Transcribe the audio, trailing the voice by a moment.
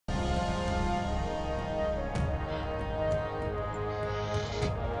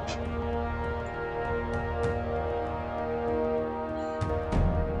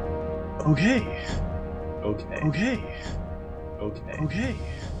Okay. Okay.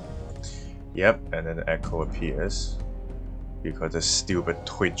 Yep, and then the echo appears because the stupid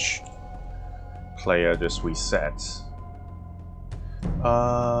Twitch player just resets.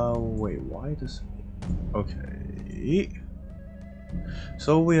 Wait, why does it... Okay.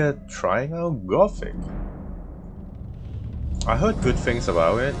 So we are trying out Gothic. I heard good things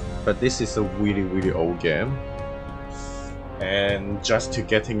about it, but this is a really old game. And just to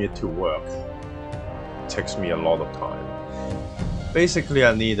getting it to work takes me a lot of time. Basically,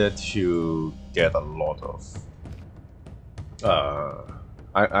 I needed to get a lot of...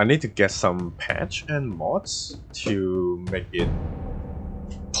 I need to get some patch and mods to make it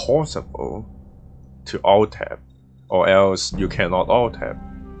possible to alt-tab, or else you cannot alt-tab,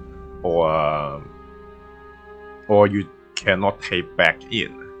 or you cannot tape back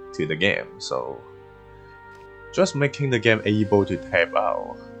in to the game. So just making the game able to tab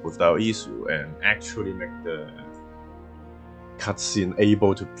out without issue and actually make the cutscene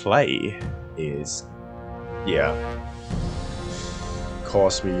able to play is, yeah,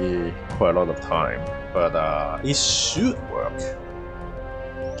 cost me quite a lot of time, but it should work.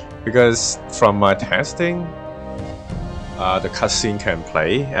 Because from my testing, the cutscene can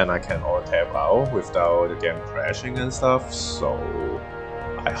play and I can alt-tab out without the game crashing and stuff, so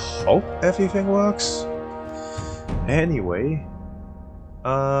I hope everything works. Anyway,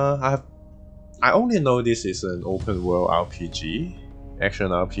 I only know this is an open world RPG, action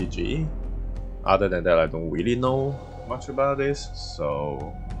RPG. Other than that, I don't really know much about this,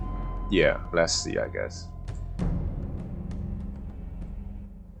 so yeah, let's see, I guess.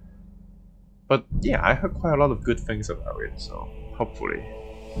 But yeah, I heard quite a lot of good things about it, so hopefully.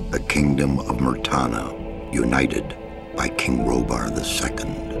 The kingdom of Murtana, united by King Robar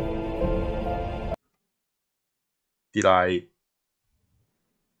II. Did I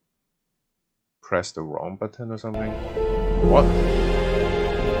press the wrong button or something? What?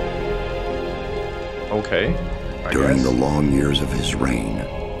 Okay. During the long years of his reign,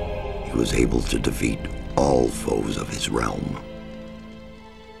 he was able to defeat all foes of his realm.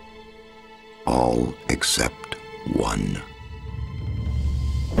 All except one.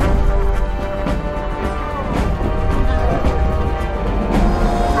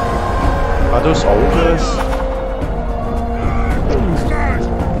 Are those ogres?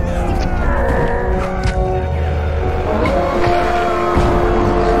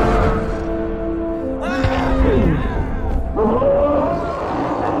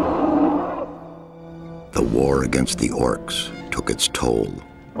 The war against the orcs took its toll.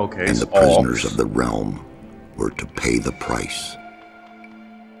 Okay, and the prisoners of the realm were to pay the price.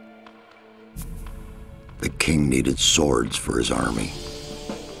 The king needed swords for his army,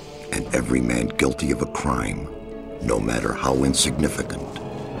 and every man guilty of a crime, no matter how insignificant,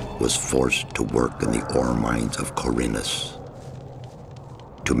 was forced to work in the ore mines of Khorinis.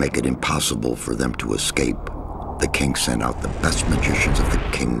 To make it impossible for them to escape, the king sent out the best magicians of the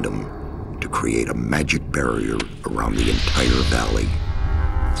kingdom to create a magic barrier around the entire valley.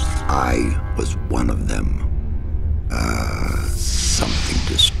 I was one of them. Something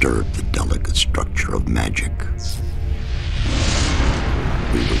disturbed the delicate structure of magic.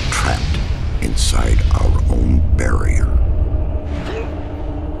 We were trapped inside our own barrier.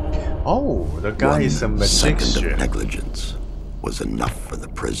 Oh, the guy is a magician. 1 second of negligence was enough for the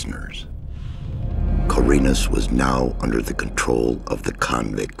prisoners. Khorinis was now under the control of the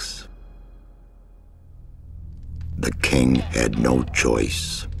convicts. The king had no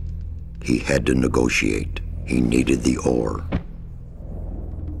choice. He had to negotiate. He needed the ore.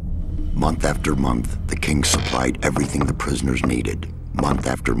 Month after month, the king supplied everything the prisoners needed. Month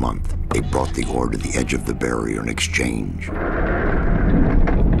after month, they brought the ore to the edge of the barrier in exchange.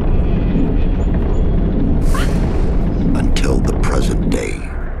 Until the present day.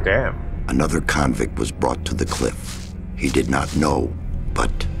 Damn. Another convict was brought to the cliff. He did not know,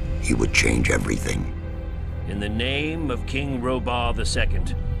 but he would change everything. In the name of King Robar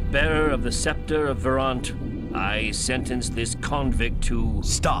II, bearer of the scepter of Verant, I sentence this convict to...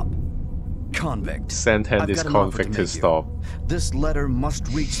 Stop. Convict. Sentence this convict to stop. This letter must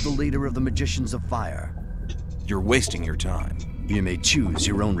reach the leader of the Magicians of Fire. You're wasting your time. You may choose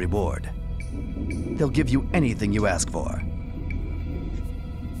your own reward. He'll give you anything you ask for.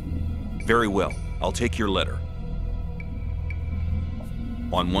 Very well. I'll take your letter.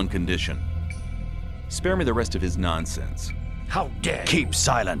 On one condition. Spare me the rest of his nonsense. How dare you? Keep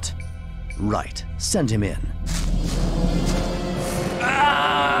silent. Right. Send him in.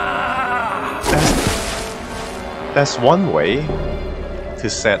 That's one way to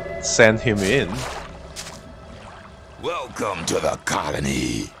send him in. Welcome to the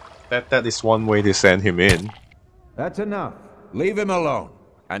colony. That is one way to send him in. That's enough. Leave him alone.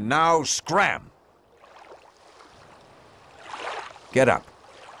 And now scram! Get up.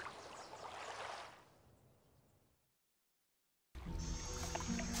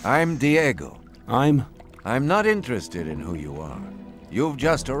 I'm Diego. I'm not interested in who you are. You've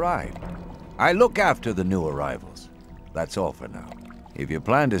just arrived. I look after the new arrivals. That's all for now. If you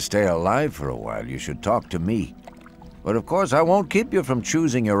plan to stay alive for a while, you should talk to me. But of course, I won't keep you from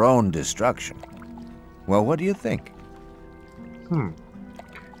choosing your own destruction. Well, what do you think?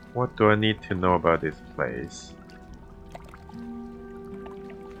 What do I need to know about this place?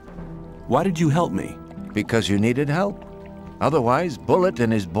 Why did you help me? Because you needed help. Otherwise, Bullet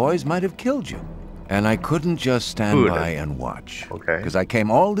and his boys might have killed you. And I couldn't just stand by and watch. Okay. Because I came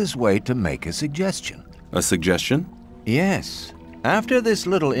all this way to make a suggestion. A suggestion? Yes. After this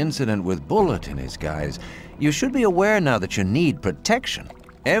little incident with Bullet and his guys, you should be aware now that you need protection.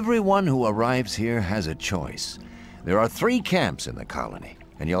 Everyone who arrives here has a choice. There are 3 camps in the colony,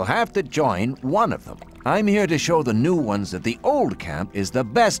 and you'll have to join one of them. I'm here to show the new ones that the old camp is the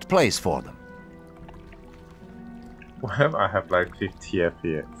best place for them. Well, I have like 50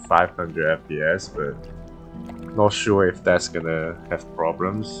 FPS, 500 FPS, but not sure if that's gonna have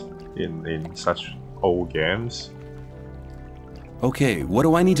problems in such old games. Okay, what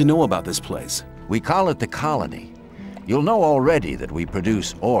do I need to know about this place? We call it the colony. You'll know already that we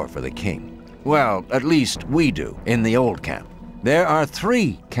produce ore for the king. Well, at least we do, in the old camp. There are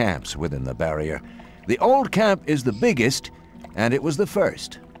 3 camps within the barrier. The old camp is the biggest, and it was the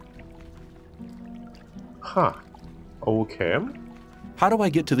first. Huh. Old camp? How do I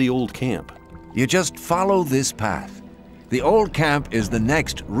get to the old camp? You just follow this path. The old camp is the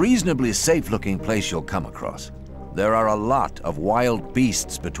next reasonably safe-looking place you'll come across. There are a lot of wild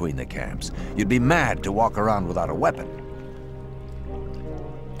beasts between the camps. You'd be mad to walk around without a weapon.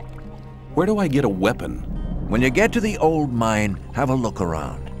 Where do I get a weapon? When you get to the old mine, have a look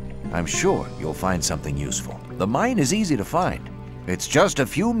around. I'm sure you'll find something useful. The mine is easy to find. It's just a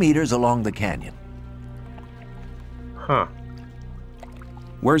few meters along the canyon. Huh.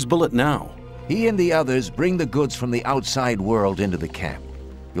 Where's Bullet now? He and the others bring the goods from the outside world into the camp.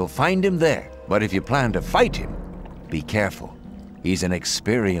 You'll find him there, but if you plan to fight him, be careful. He's an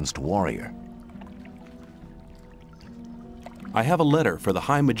experienced warrior. I have a letter for the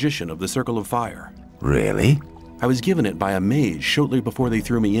High Magician of the Circle of Fire. Really? I was given it by a mage shortly before they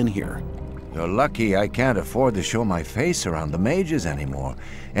threw me in here. You're lucky I can't afford to show my face around the mages anymore.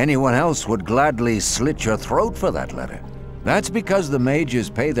 Anyone else would gladly slit your throat for that letter. That's because the mages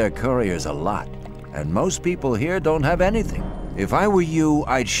pay their couriers a lot, and most people here don't have anything. If I were you,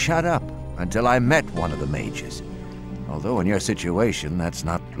 I'd shut up until I met one of the mages. Although in your situation, that's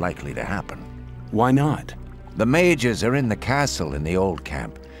not likely to happen. Why not? The mages are in the castle in the old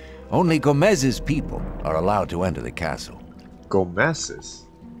camp. Only Gomez's people are allowed to enter the castle. Gomez's?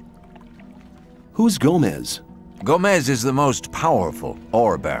 Who's Gomez? Gomez is the most powerful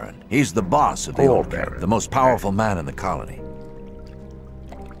ore baron. He's the boss of the old camp, the most powerful man in the colony.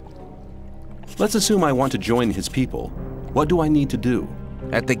 Let's assume I want to join his people. What do I need to do?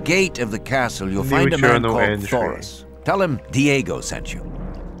 At the gate of the castle, you'll find a man called Thoris. Tell him Diego sent you.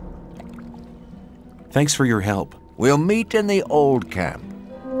 Thanks for your help. We'll meet in the old camp.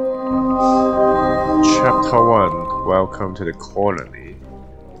 Chapter 1. Welcome to the colony.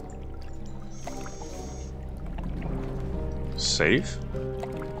 Save?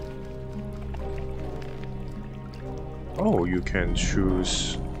 Oh, you can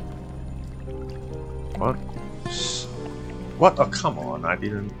choose... What? What? Oh, come on, I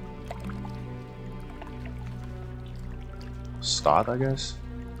didn't... Start, I guess?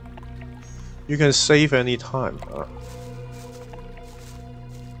 You can save any time, huh?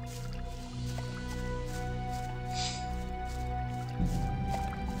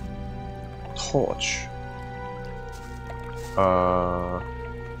 Torch.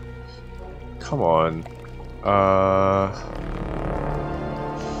 Come on.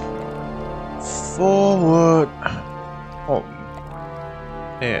 Forward. Oh.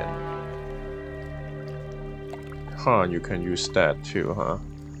 And. Huh, you can use that too, huh?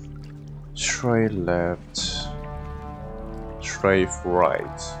 Tray left. Tray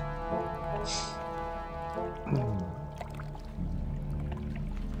right.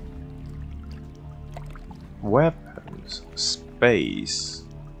 Weapons. Space.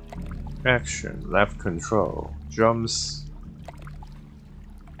 Action. Left control. Jumps.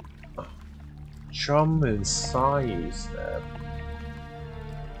 Jump and side step.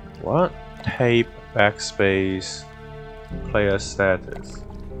 What? Tape. Backspace. Player status.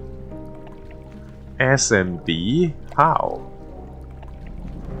 S and B? How?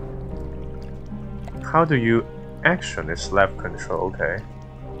 How do you action is left control, okay.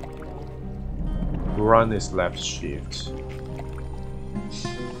 Run is left shift.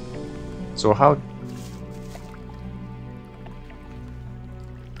 So how...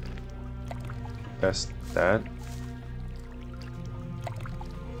 That's that.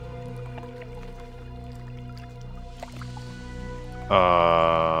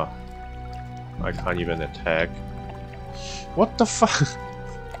 I can't even attack. What the fuck?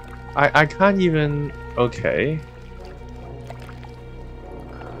 I can't even... Okay.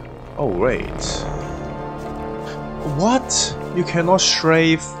 Oh wait. What? You cannot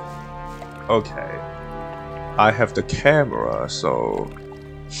strafe... Okay. I have the camera, so...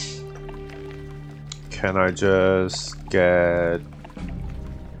 Can I just get...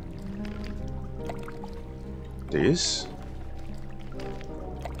 this?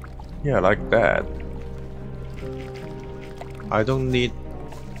 Yeah, like that. I don't need...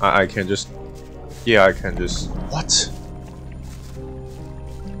 I can just... Yeah, I can just... What?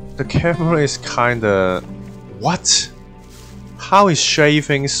 The camera is kinda... What? How is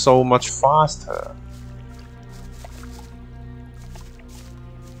shaving so much faster?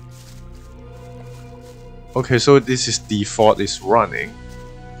 Okay, so this is default is running.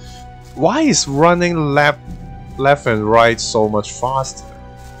 Why is running left and right so much faster?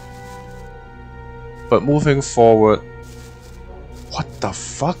 But moving forward... What the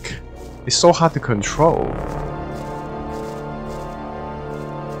fuck? It's so hard to control.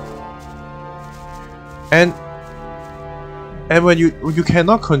 And when you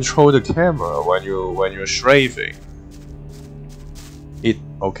cannot control the camera when you're shaving. It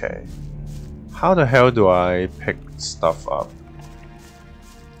okay. How the hell do I pick stuff up?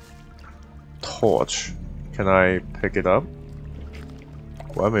 Torch. Can I pick it up?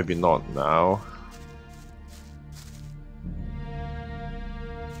 Well, maybe not now.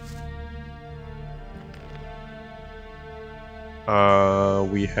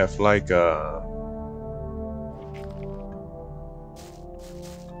 We have like a...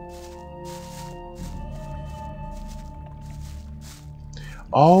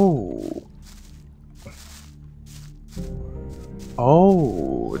 Oh!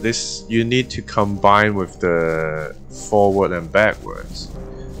 Oh, this you need to combine with the forward and backwards.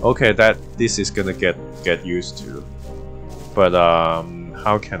 Okay, this is gonna get used to. But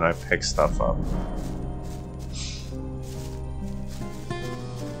how can I pick stuff up?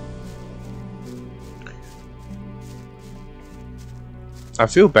 I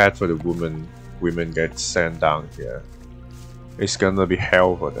feel bad for the women get sent down here. It's gonna be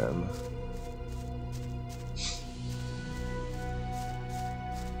hell for them.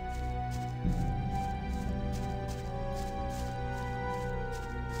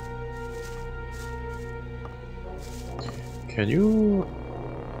 Can you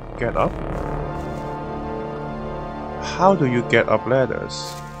get up? How do you get up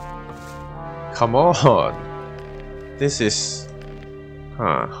ladders? Come on! This is...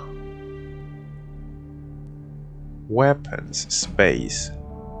 Huh. Weapons, space.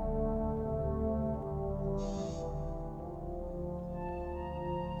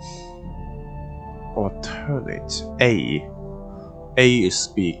 Alternate. A. A is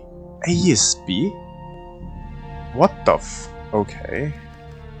B. A is B? What the f... Okay.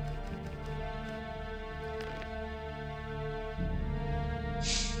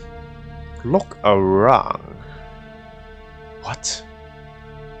 Look around. What?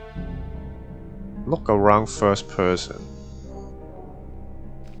 Look around first person.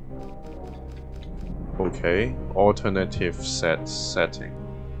 Okay. Alternative setting.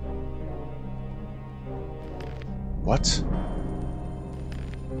 What?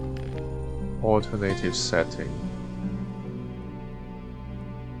 Alternative setting.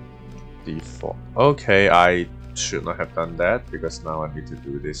 Default. Okay, I should not have done that because now I need to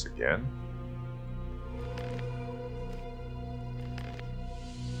do this again.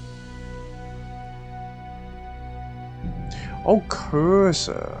 Oh,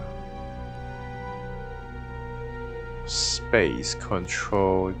 cursor. Space,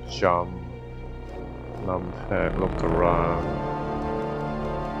 control, jump, numpad, look around.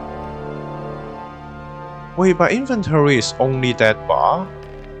 Wait, but inventory is only that bar?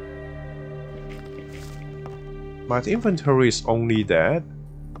 My inventory is only that?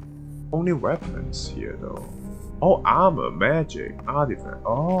 Only weapons here though. Oh, armor, magic, artifact.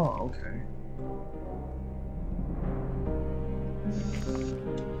 Oh, okay.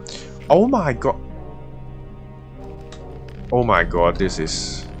 Oh my god. Oh my god, this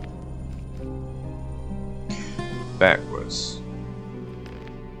is backwards.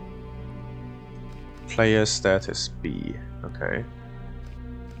 Player status B. Okay.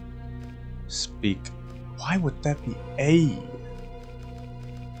 Speak Why would that be A?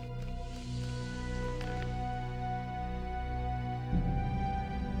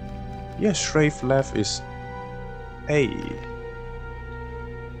 Yeah, strafe left is A.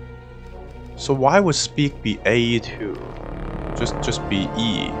 So why would speak be A too? Just be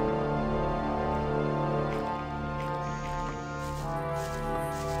E.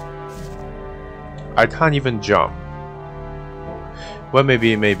 I can't even jump. Well, maybe,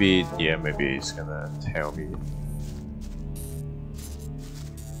 yeah, maybe it's gonna tell me.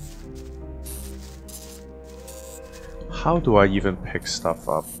 How do I even pick stuff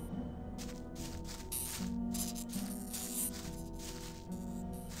up?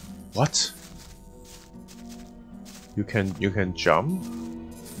 What? You can jump?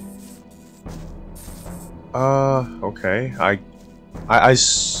 Okay. I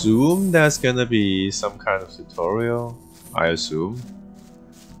assume there's gonna be some kind of tutorial. I assume.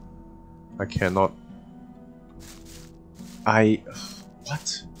 I cannot.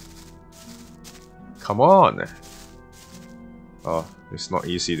 What? Come on! Oh, it's not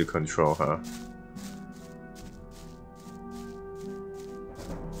easy to control, huh?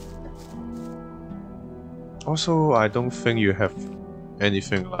 Also, I don't think you have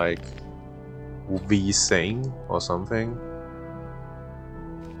anything like V-Sync or something.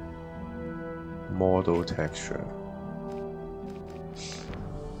 Model texture.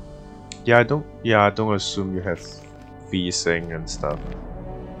 Yeah, I don't assume you have V-Sync and stuff.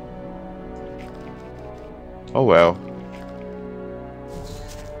 Oh well.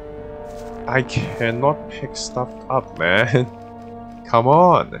 I cannot pick stuff up, man. Come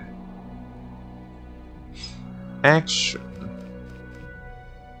on. Action.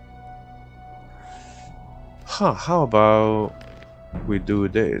 Huh, how about we do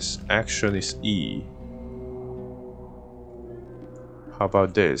this? Action is E. How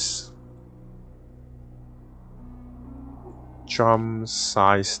about this? Jump,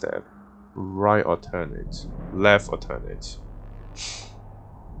 side step, right alternate, left alternate.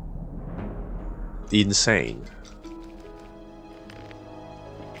 Insane.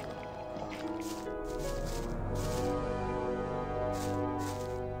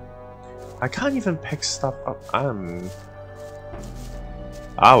 I can't even pick stuff up.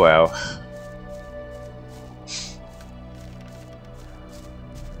 Ah well.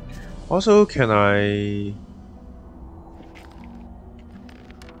 Also, can I...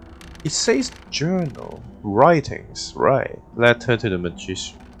 It says journal. Writings, right. Letter to the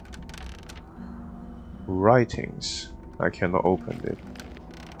magician. Writings. I cannot open it.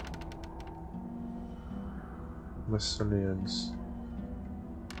 Miscellaneous.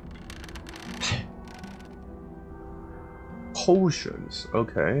 Potions,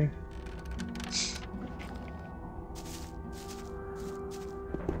 okay.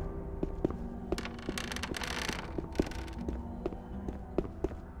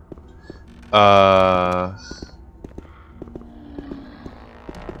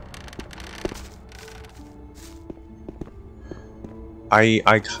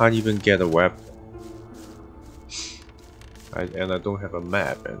 I can't even get a weapon. And I don't have a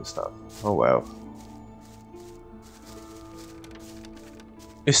map and stuff. Oh well.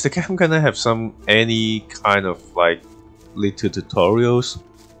 Is the game gonna have any kind of like little tutorials?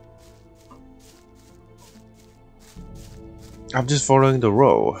 I'm just following the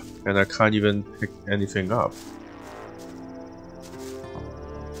row and I can't even pick anything up.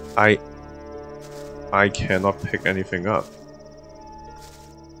 I cannot pick anything up.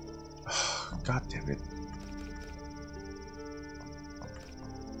 God damn it.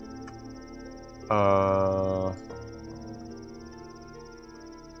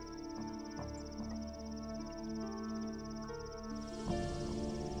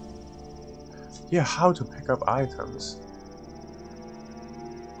 Yeah, how to pick up items.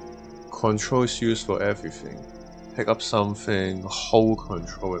 Control is used for everything. Pick up something, hold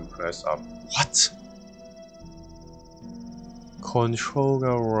control and press up. What?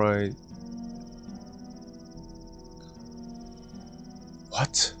 Controller right.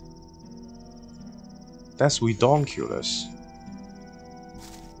 What? That's redonkulous.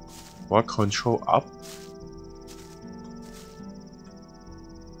 What, control up?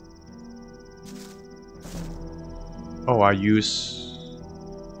 Oh, I use...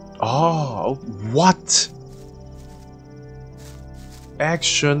 Oh, what?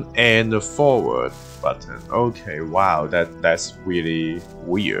 Action and the forward button. Okay, wow, that's really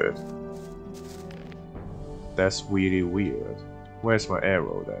weird. That's really weird. Where's my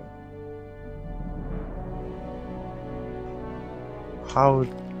arrow then? How?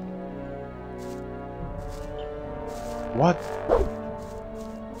 What?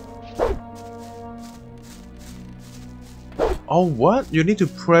 Oh, what? You need to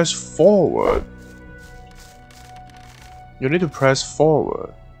press forward. You need to press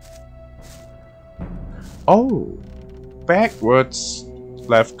forward. Oh, backwards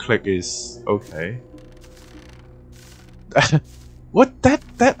left click is okay. What?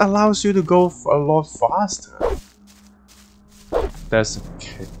 That allows you to go a lot faster. That's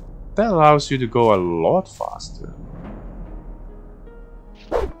okay. That allows you to go a lot faster.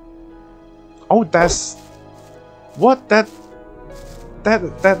 Oh, that's what that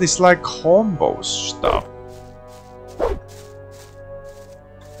is like combo stuff.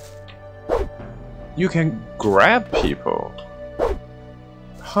 You can grab people.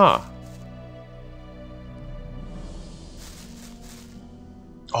 Huh.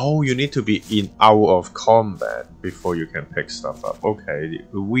 Oh, you need to be out of combat before you can pick stuff up. Okay, it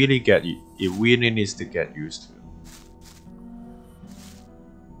really needs to get used to.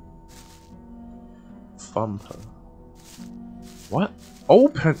 Thumper. What?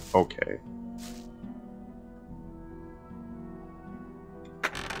 Open. Okay.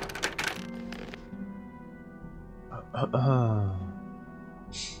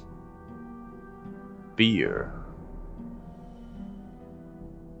 Beer.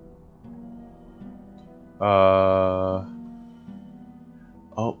 Oh.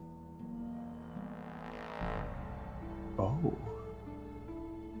 Oh.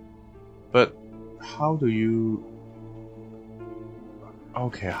 But how do you?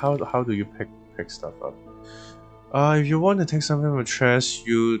 Okay, how do you pick stuff up? If you want to take something from the trash,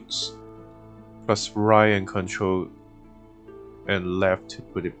 use plus right and control and left to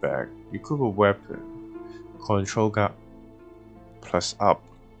put it back. Equip a weapon. Control got plus up.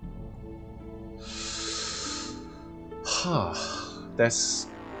 Huh. This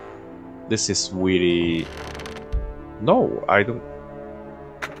is really. No, I don't.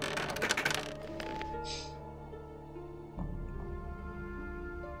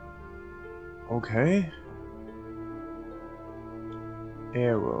 Okay.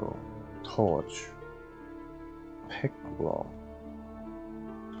 Arrow, torch, pick block.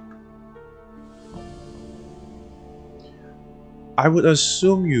 I would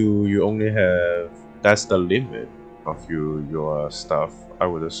assume you only have, that's the limit of your stuff, I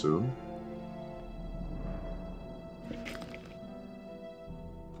would assume.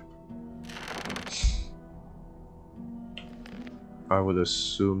 I would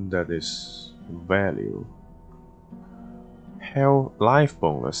assume that is value. Health life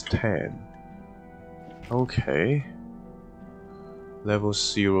bonus 10. Okay. Level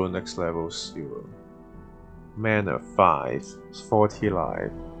 0, next level 0. Mana 5, 40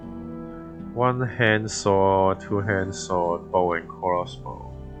 life. 1 hand sword, 2 hand sword, bow and crossbow.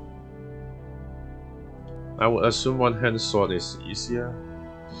 I would assume 1 hand sword is easier.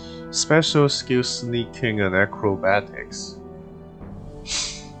 Special skill sneaking and acrobatics.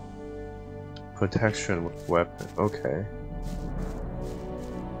 Protection with weapon, okay.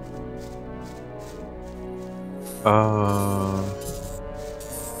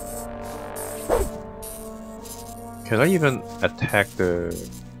 Can I even attack the...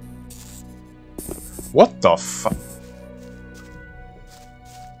 What the fuck?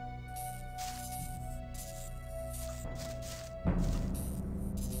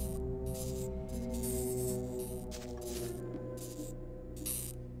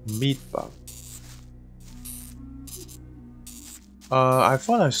 Meat bug. I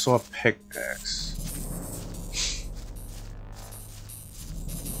thought I saw a pickaxe.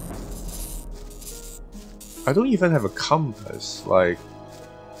 I don't even have a compass, like,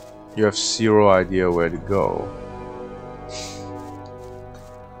 you have 0 idea where to go.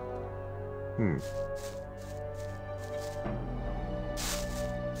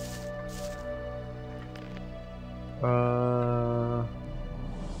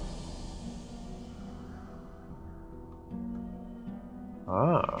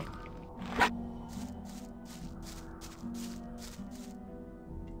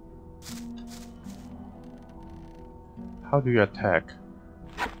 How do you attack?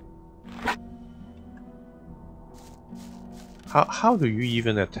 How do you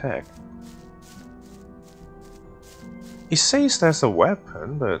even attack? It says there's a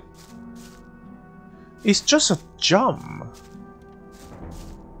weapon, but it's just a jump.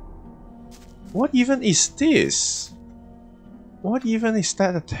 What even is this? What even is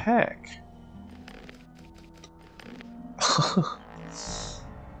that attack?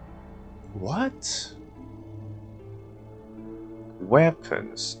 What?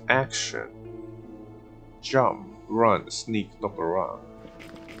 Weapons, action, jump, run, sneak, look around.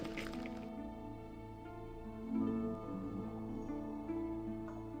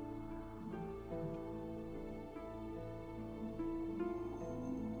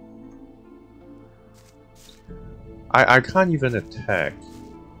 I can't even attack.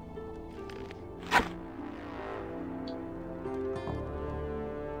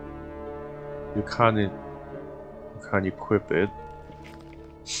 You can't equip it.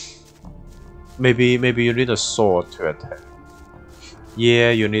 Maybe you need a sword to attack.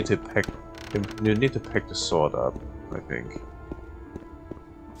 Yeah, you need to pick the sword up, I think.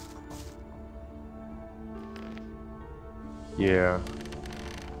 Yeah.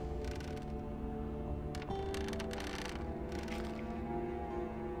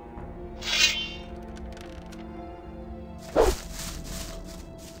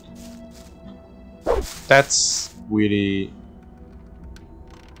 That's really...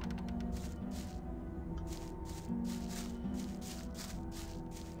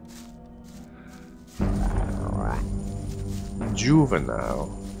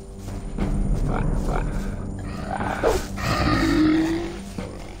 juvenile.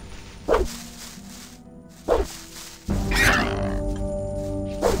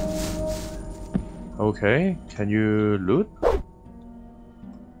 Okay, can you loot?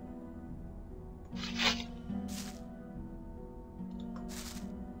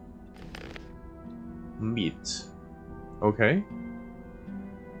 Meat. Okay.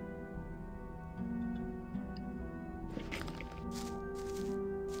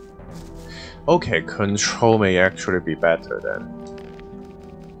 Okay, control may actually be better then.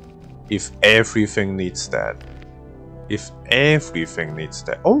 If everything needs that. If everything needs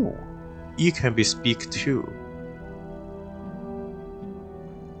that. Oh! You can be speak too.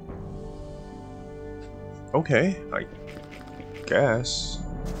 Okay, I guess.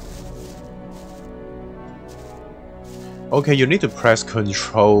 Okay, you need to press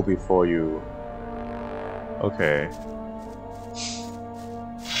control before you... Okay.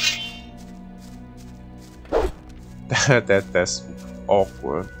 That's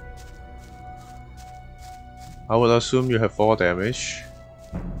awkward. I would assume you have 4 damage.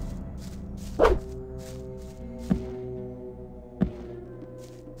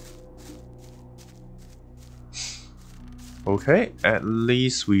 Okay, at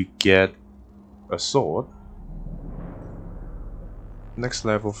least we get a sword. Next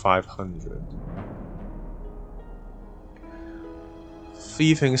level 500.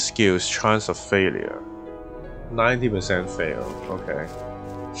 Thieving skills, chance of failure. 90% fail, okay.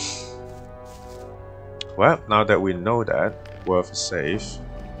 Well, now that we know that, worth a save.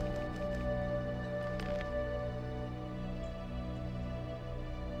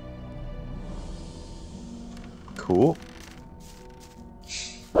 Cool.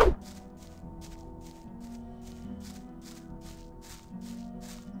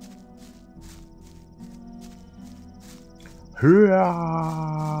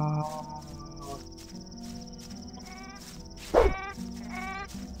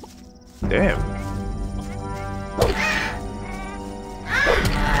 Damn.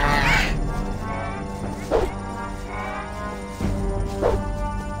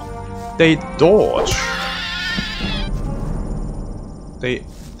 They dodge.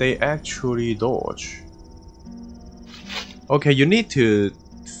 They actually dodge. Okay, you need to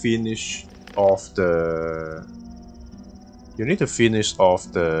finish off the... You need to finish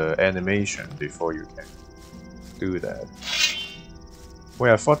off the animation before you can do that.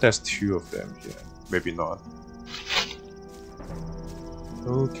 Wait, I thought there's 2 of them here. Maybe not.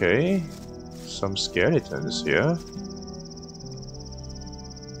 Okay. Some skeletons here.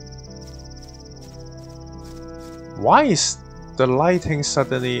 Why is the lighting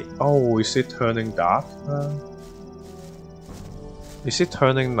suddenly... Oh, is it turning dark now? Is it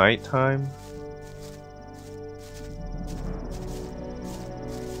turning nighttime?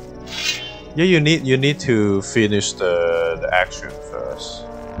 Yeah, you need to finish the action first.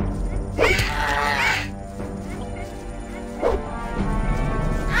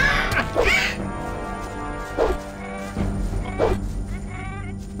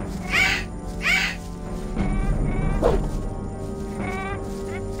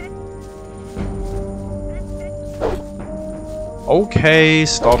 Okay,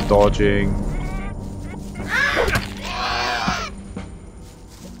 stop dodging.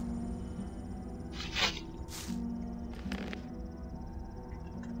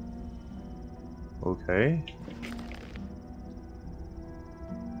 Okay.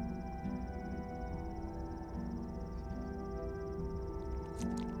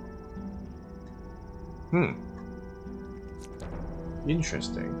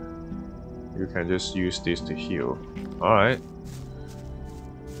 Interesting. You can just use this to heal. Alright.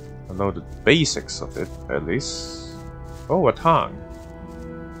 I know the basics of it, at least. Oh, a tongue.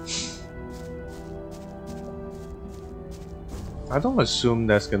 I don't assume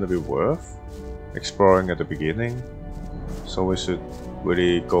that's gonna be worth exploring at the beginning. So we should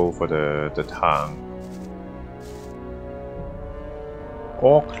really go for the town.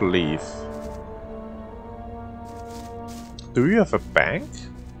 Oak leaf. Do you have a bank?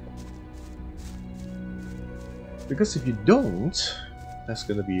 Because if you don't, that's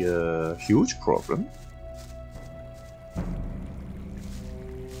gonna be a huge problem.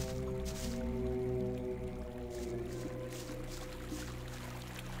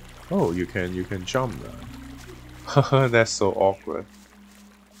 Oh, you can jump now. That's so awkward.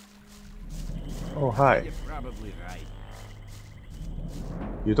 Oh, hi. You're probably right.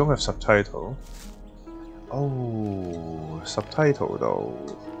 You don't have subtitle. Oh, subtitle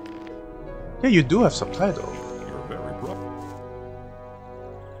though. Yeah, you do have subtitle.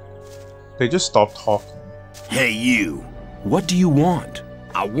 They just stopped talking. Hey, you. What do you want?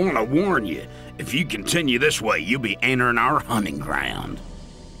 I want to warn you. If you continue this way, you'll be entering our hunting ground.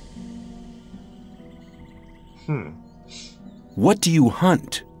 What do you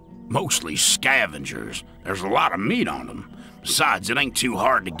hunt? Mostly scavengers. There's a lot of meat on them. Besides, it ain't too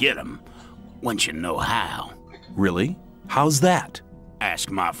hard to get them. Once you know how. Really? How's that? Ask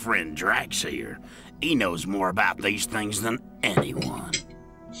my friend Drax here. He knows more about these things than anyone.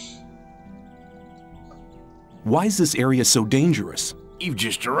 Why is this area so dangerous? You've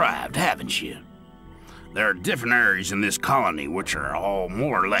just arrived, haven't you? There are different areas in this colony which are all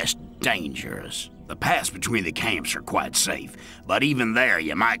more or less dangerous. The paths between the camps are quite safe, but even there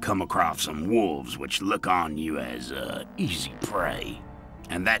you might come across some wolves which look on you as easy prey.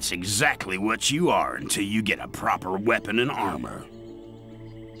 And that's exactly what you are until you get a proper weapon and armor.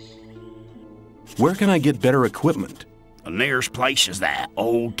 Where can I get better equipment? The nearest place is that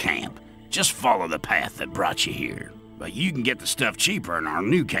old camp. Just follow the path that brought you here. But you can get the stuff cheaper in our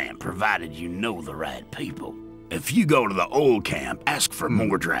new camp, provided you know the right people. If you go to the old camp, ask for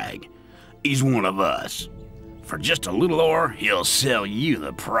Mordrag. He's one of us. For just a little ore, he'll sell you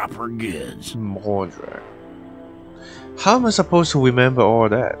the proper goods. Mordrag. How am I supposed to remember all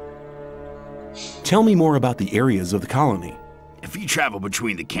that? Tell me more about the areas of the colony. If you travel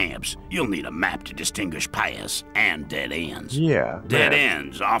between the camps, you'll need a map to distinguish paths and dead ends. Yeah. Dead man.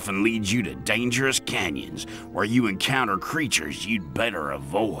 ends often lead you to dangerous canyons where you encounter creatures you'd better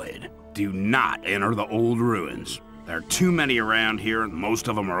avoid. Do not enter the old ruins. There are too many around here, and most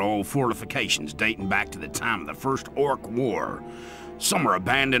of them are old fortifications dating back to the time of the First Orc War. Some are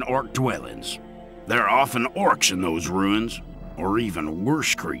abandoned orc dwellings. There are often orcs in those ruins, or even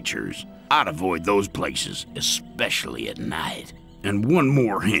worse creatures. I'd avoid those places, especially at night. And one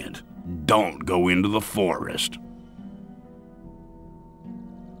more hint, don't go into the forest.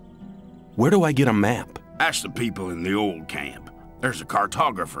 Where do I get a map? Ask the people in the old camp. There's a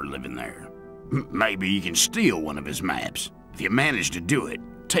cartographer living there. Maybe you can steal one of his maps. If you manage to do it,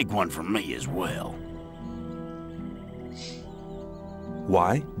 take one from me as well.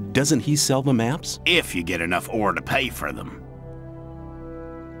 Why? Doesn't he sell the maps? If you get enough ore to pay for them.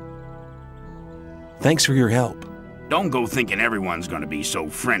 Thanks for your help. Don't go thinking everyone's gonna be so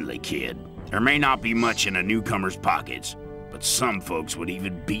friendly, kid. There may not be much in a newcomer's pockets, but some folks would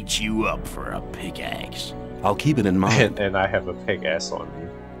even beat you up for a pickaxe. I'll keep it in mind. And I have a pickaxe on me.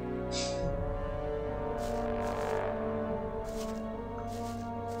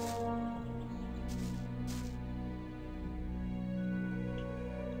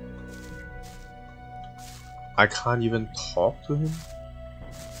 I can't even talk to him?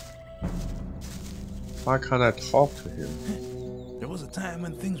 Why can't I talk to him? There was a time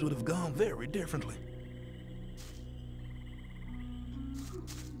when things would have gone very differently.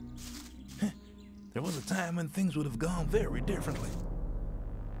 There was a time when things would have gone very differently.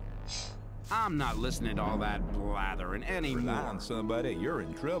 I'm not listening to all that blathering anymore. Rely on somebody, you're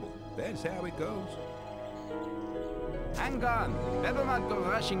in trouble. That's how it goes. Hang on. Better not go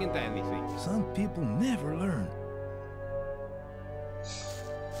rushing into anything. Some people never learn.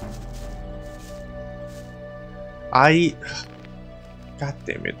 God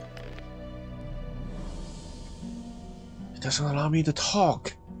damn it. It doesn't allow me to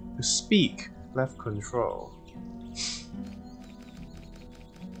talk, to speak. Left control.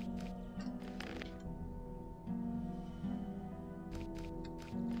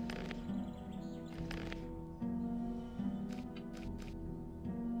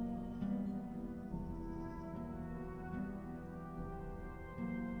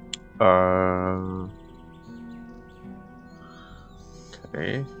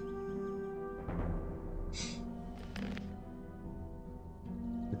 Okay.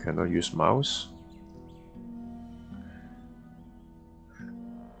 You cannot use mouse.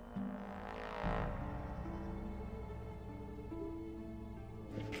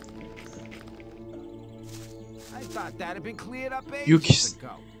 I thought that had been cleared up You ages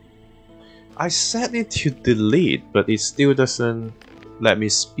ago. I set it to delete, but it still doesn't let me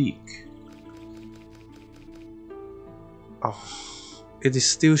speak. Oh, it is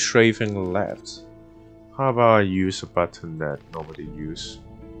still strafing left. How about I use a button that nobody uses?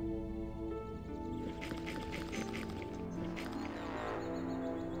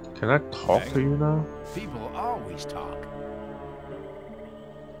 Can I talk to you now? People always talk.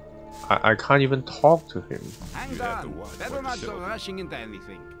 I can't even talk to him. Hang on. Better not go rushing into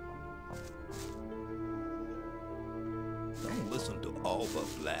anything. Don't listen to all the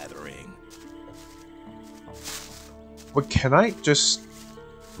blathering. But can I just...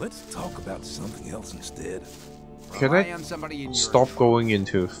 Let's talk about something else instead. Can I stop going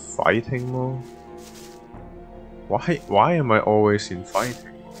into fighting mode? Why am I always in fighting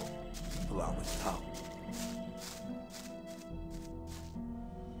mode? People always talk.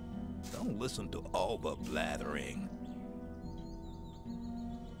 Don't listen to all the blathering.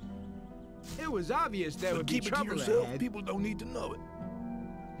 It was obvious there would be keep it to trouble yourself. ahead. People don't need to know it.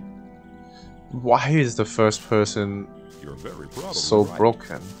 Why is the first person You're very probably so right.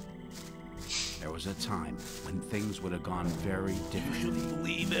 broken? There was a time when things would have gone very differently.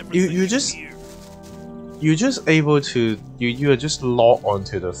 Believe everything You're just able to you're just locked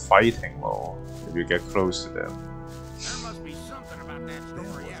onto the fighting mode if you get close to them. There must be something about that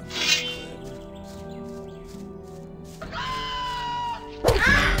story.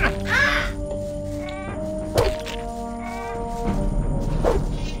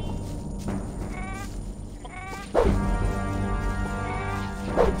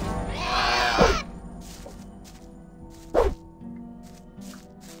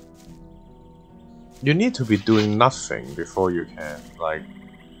 You need to be doing nothing before you can like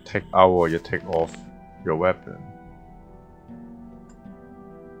take out or you take off your weapon.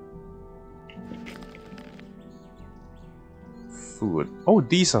 Food. Oh,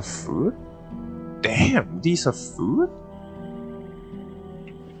 these are food? Damn, these are food?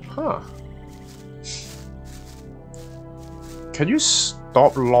 Huh. Can you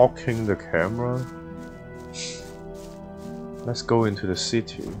stop locking the camera? Let's go into the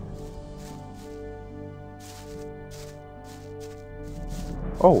city.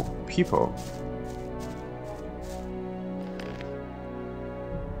 Oh, people.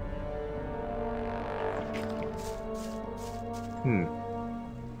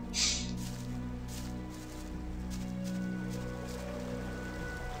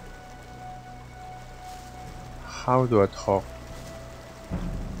 How do I talk?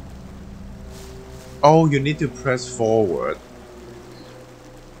 Oh, you need to press forward.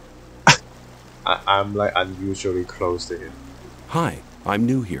 I'm like unusually close to him. Hi, I'm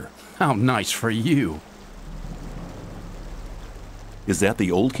new here. How nice for you. Is that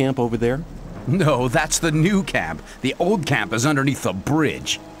the old camp over there? No, that's the new camp. The old camp is underneath the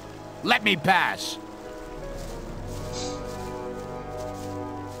bridge. Let me pass.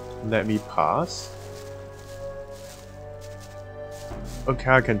 Let me pass?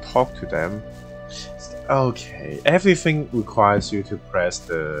 Okay, I can talk to them. Okay, everything requires you to press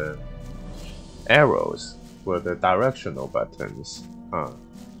the arrows with the directional buttons. Huh.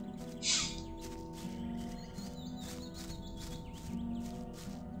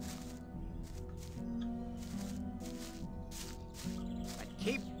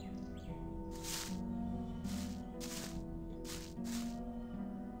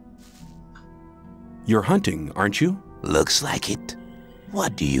 You're hunting, aren't you? Looks like it.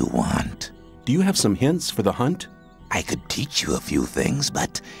 What do you want? Do you have some hints for the hunt? I could teach you a few things,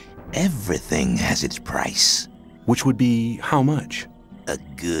 but everything has its price. Which would be how much? A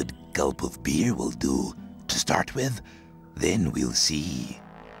good gulp of beer will do to start with. Then we'll see.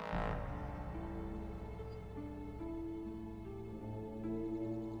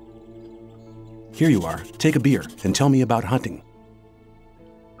 Here you are. Take a beer and tell me about hunting.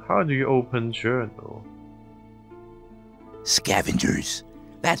 How do you open journal? Scavengers.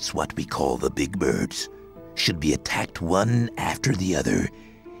 That's what we call the big birds. Should be attacked one after the other.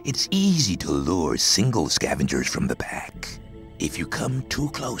 It's easy to lure single scavengers from the pack. If you come too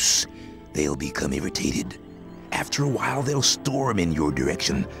close, they'll become irritated. After a while, they'll storm in your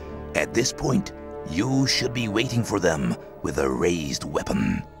direction. At this point, you should be waiting for them with a raised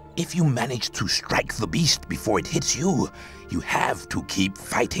weapon. If you manage to strike the beast before it hits you, you have to keep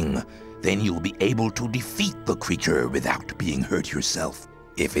fighting. Then you'll be able to defeat the creature without being hurt yourself.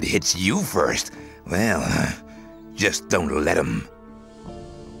 If it hits you first, well, just don't let him.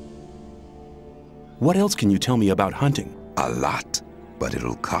 What else can you tell me about hunting? A lot, but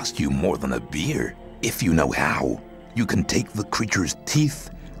it'll cost you more than a beer. If you know how, you can take the creature's teeth,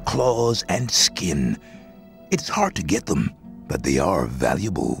 claws, and skin. It's hard to get them, but they are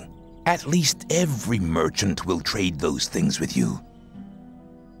valuable. At least every merchant will trade those things with you.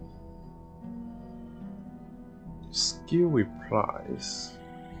 Skill replies.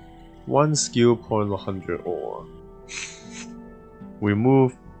 1 skill point 100 ore.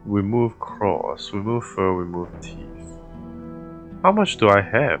 Remove cross, remove fur, remove teeth. How much do I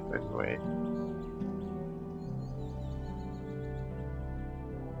have anyway?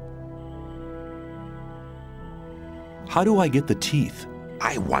 How do I get the teeth?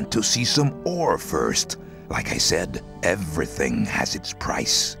 I want to see some ore first. Like I said, everything has its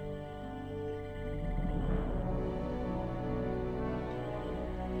price.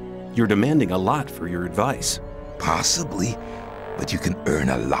 You're demanding a lot for your advice. Possibly, but you can earn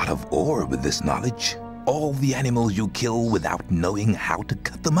a lot of ore with this knowledge. All the animals you kill without knowing how to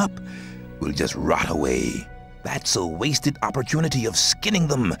cut them up will just rot away. That's a wasted opportunity of skinning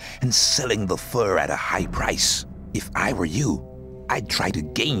them and selling the fur at a high price. If I were you, I'd try to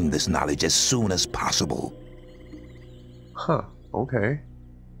gain this knowledge as soon as possible. Huh, okay.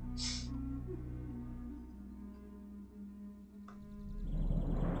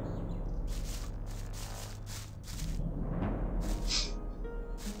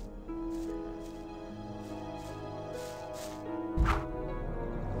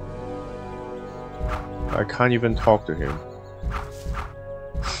 I can't even talk to him.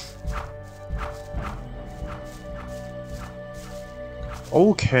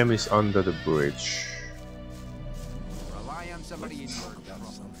 Old camp is under the bridge.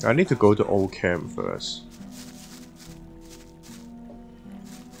 I need to go to old camp first.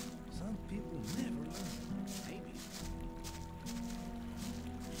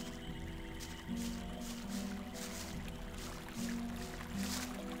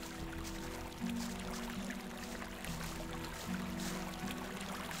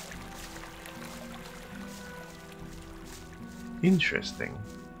 Interesting.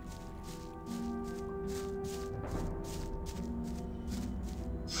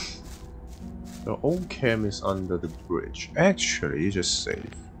 The old camp is under the bridge. Actually, just save.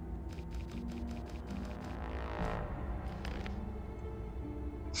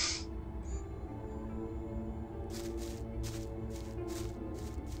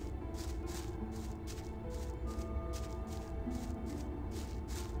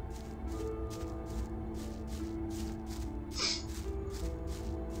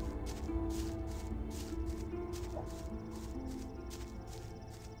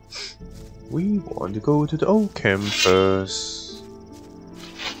 We want to go to the old camp first.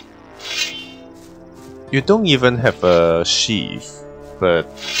 You don't even have a sheath, but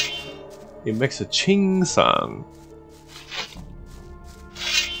it makes a ching sound.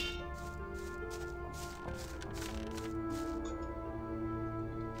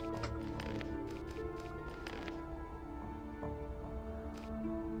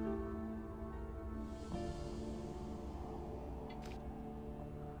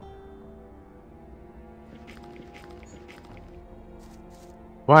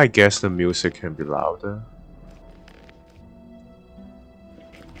 Well, I guess the music can be louder.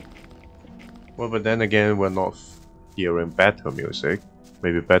 Well, but then again, we're not hearing battle music.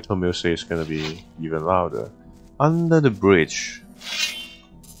 Maybe battle music is gonna be even louder. Under the bridge.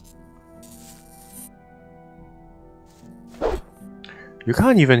 You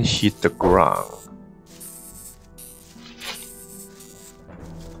can't even hit the ground.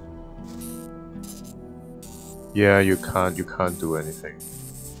 Yeah, you can't do anything.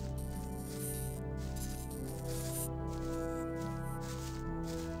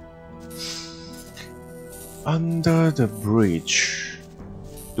 Under the bridge.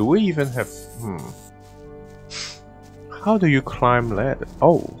 Do we even have... How do you climb ladder?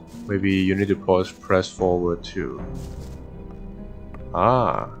 Oh, maybe you need to press forward too.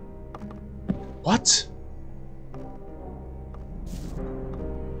 Ah. What?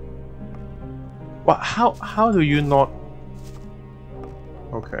 What? How do you not...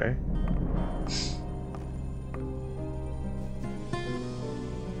 Okay.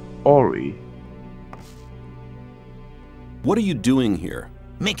 Ori. What are you doing here?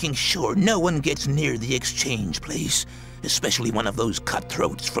 Making sure no one gets near the exchange place, especially one of those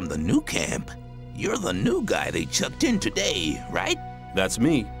cutthroats from the new camp. You're the new guy they chucked in today, right? That's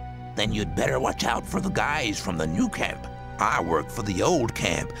me. Then you'd better watch out for the guys from the new camp. I work for the old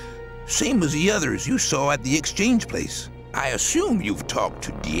camp, same as the others you saw at the exchange place. I assume you've talked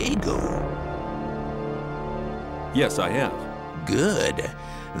to Diego. Yes, I have. Good.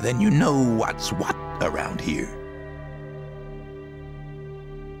 Then you know what's what around here.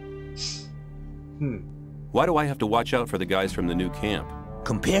 Why do I have to watch out for the guys from the new camp?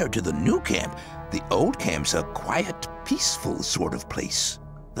 Compared to the new camp, the old camp's a quiet, peaceful sort of place.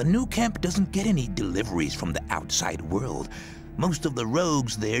 The new camp doesn't get any deliveries from the outside world. Most of the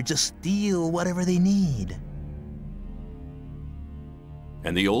rogues there just steal whatever they need.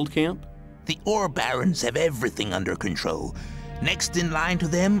 And the old camp? The ore barons have everything under control. Next in line to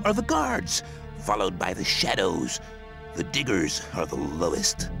them are the guards, followed by the shadows. The diggers are the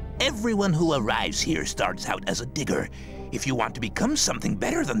lowest. Everyone who arrives here starts out as a digger. If you want to become something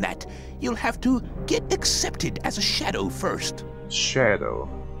better than that, you'll have to get accepted as a shadow first. Shadow.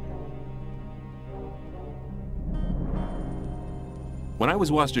 When I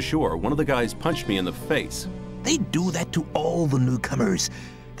was washed ashore, one of the guys punched me in the face. They do that to all the newcomers.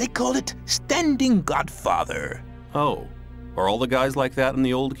 They call it standing godfather. Oh, are all the guys like that in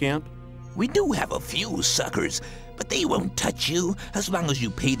the old camp? We do have a few suckers, but they won't touch you as long as you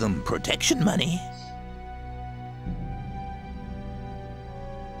pay them protection money.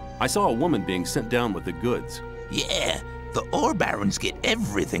 I saw a woman being sent down with the goods. Yeah, the ore barons get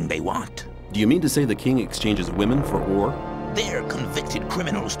everything they want. Do you mean to say the king exchanges women for ore? They're convicted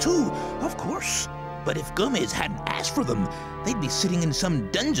criminals too, of course. But if Gomez hadn't asked for them, they'd be sitting in some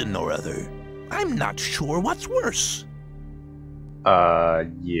dungeon or other. I'm not sure what's worse.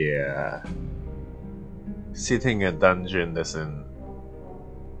 Yeah. Sitting in a dungeon doesn't...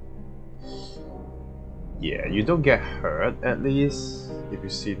 Yeah, you don't get hurt at least if you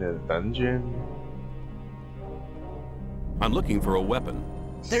sit in a dungeon. I'm looking for a weapon.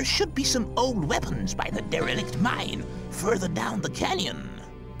 There should be some old weapons by the derelict mine further down the canyon.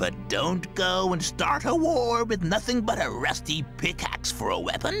 But don't go and start a war with nothing but a rusty pickaxe for a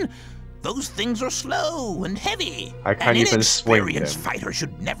weapon. Those things are slow and heavy. I can't even swing them. An inexperienced fighter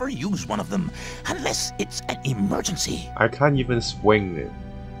should never use one of them unless it's an emergency. I can't even swing it.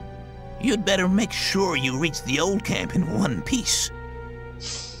 You'd better make sure you reach the old camp in one piece.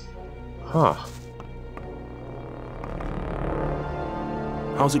 Huh.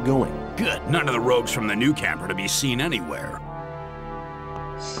 How's it going? Good. None of the rogues from the new camp are to be seen anywhere.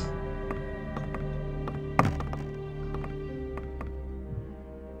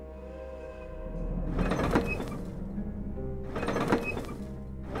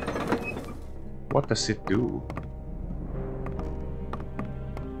 What does it do?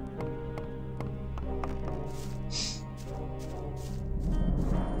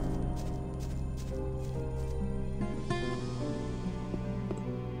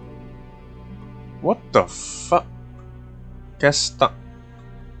 What the fuck? Get stuck.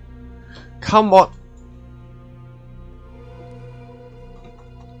 Come on.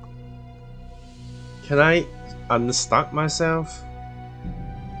 Can I unstuck myself?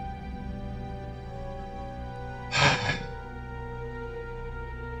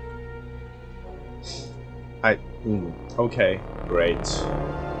 Okay, great.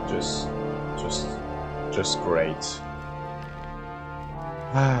 Just great.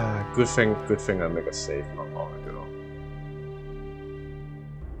 Good thing I make a save not long ago.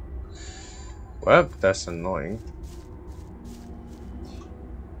 Well, that's annoying.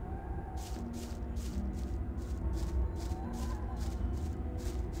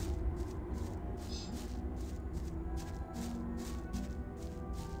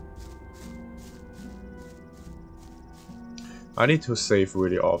 I need to save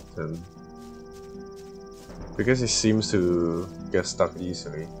really often because it seems to get stuck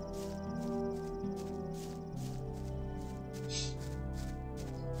easily.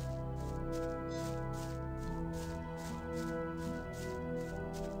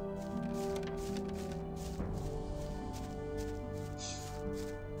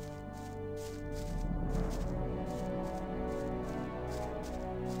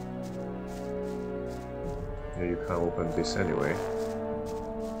 You can't open this anyway.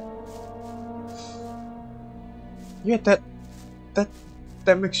 Yeah,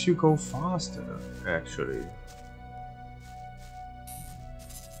 that makes you go faster, actually.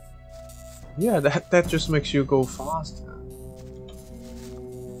 Yeah, that just makes you go faster.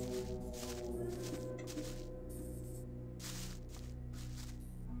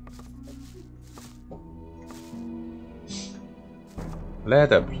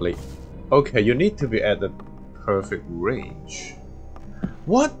 Leather plate. Okay, you need to be at the perfect range.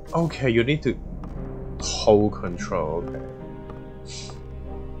 What? Okay, you need to hold control. Okay.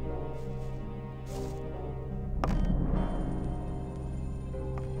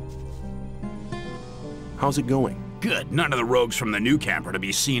 How's it going? Good. None of the rogues from the new camp are to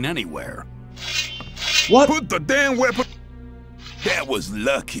be seen anywhere. What? Put the damn weapon. That was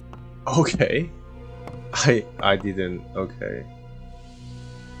lucky. Okay. I didn't. Okay.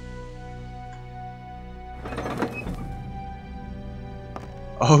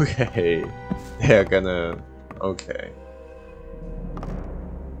 Okay. They're gonna... Okay.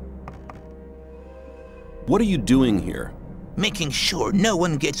 What are you doing here? Making sure no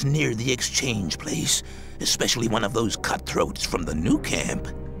one gets near the exchange place, especially one of those cutthroats from the new camp.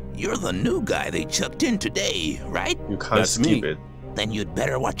 You're the new guy they chucked in today, right? You can't skip it. Then you'd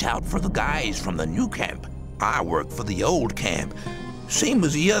better watch out for the guys from the new camp. I work for the old camp, same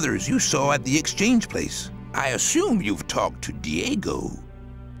as the others you saw at the exchange place. I assume you've talked to Diego.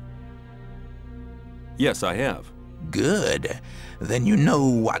 Yes, I have. Good. Then you know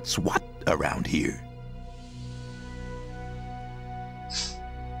what's what around here.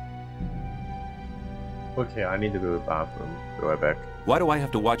 Okay, I need to go to the bathroom. Be right back. Why do I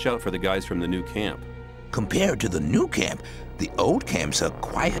have to watch out for the guys from the new camp? Compared to the new camp, the old camp's a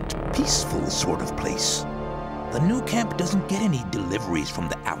quiet, peaceful sort of place. The new camp doesn't get any deliveries from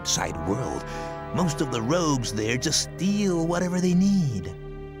the outside world. Most of the rogues there just steal whatever they need.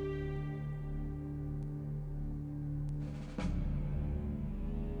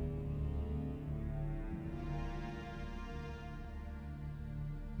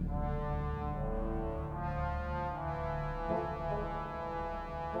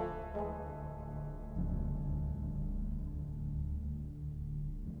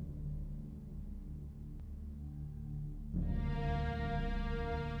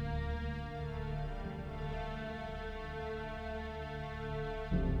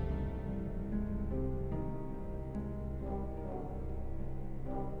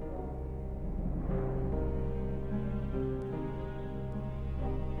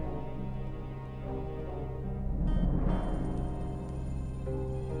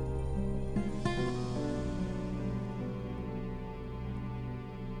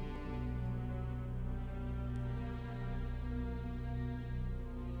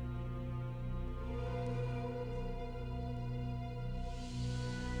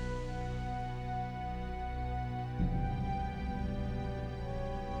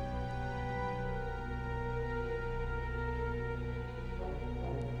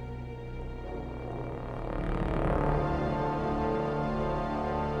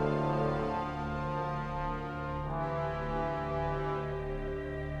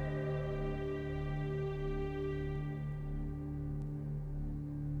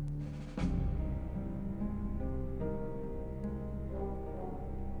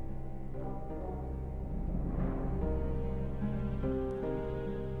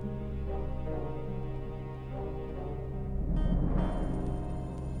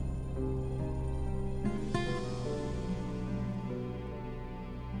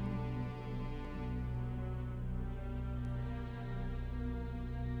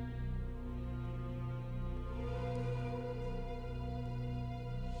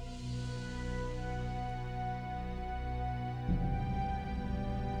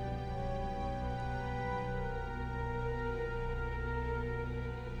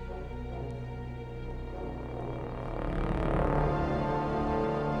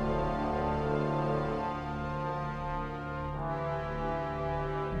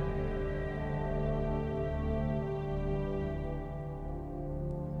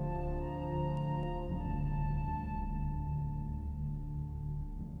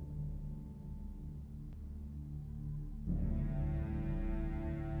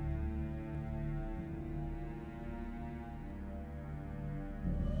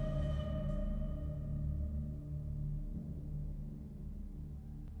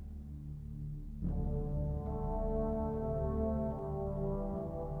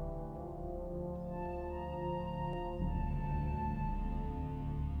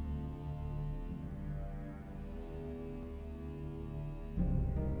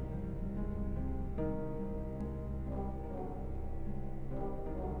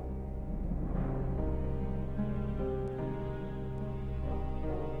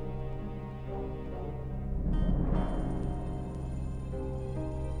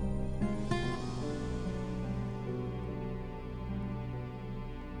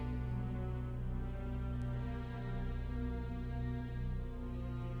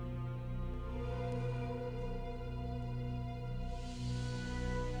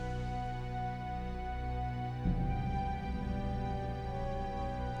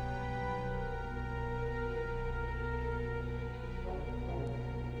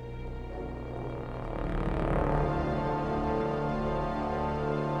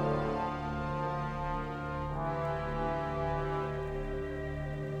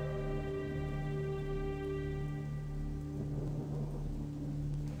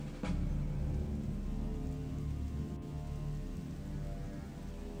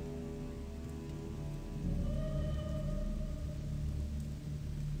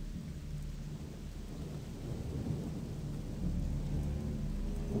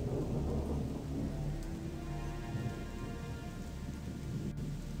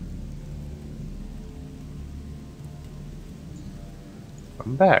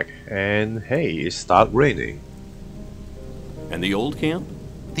 I'm back, and hey, it started raining. And the old camp?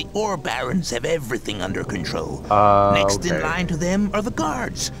 The ore barons have everything under control. Next in Okay. line to them are the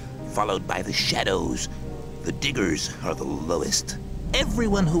guards, followed by the shadows. The diggers are the lowest.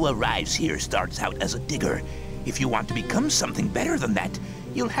 Everyone who arrives here starts out as a digger. If you want to become something better than that,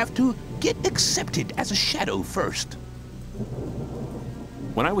 you'll have to get accepted as a shadow first.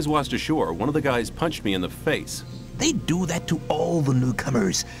 When I was washed ashore, one of the guys punched me in the face. They do that to all the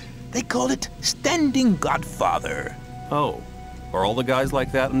newcomers. They call it standing godfather. Oh, are all the guys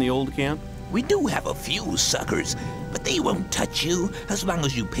like that in the old camp? We do have a few suckers, but they won't touch you as long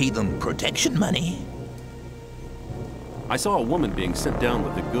as you pay them protection money. I saw a woman being sent down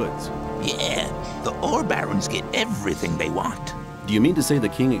with the goods. Yeah, the ore barons get everything they want. Do you mean to say the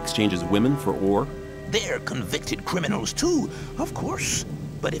king exchanges women for ore? They're convicted criminals too, of course.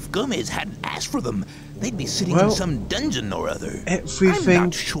 But if Gomez hadn't asked for them, they'd be sitting in some dungeon or other. Everything. I'm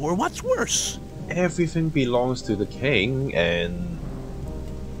not sure what's worse. Everything belongs to the king, and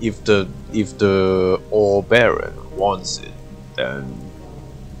if the ore baron wants it, then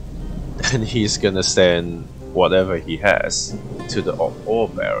he's gonna send whatever he has to the ore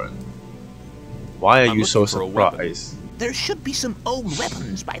baron. Why are you so surprised? There should be some old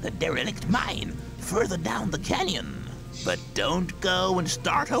weapons by the derelict mine further down the canyon. But don't go and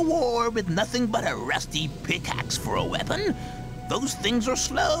start a war with nothing but a rusty pickaxe for a weapon. Those things are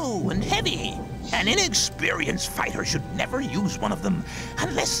slow and heavy. An inexperienced fighter should never use one of them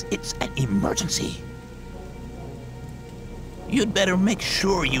unless it's an emergency. You'd better make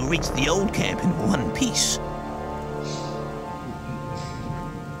sure you reach the old camp in one piece.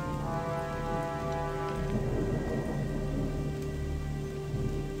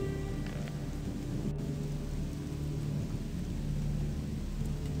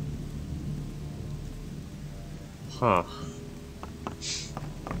 Huh.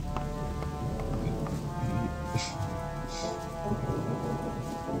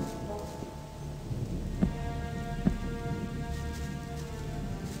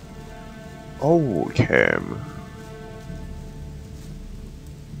 Old camp.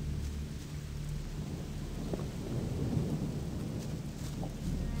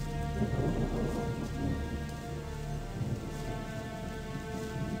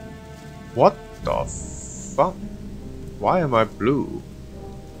 What the fuck? Why am I blue?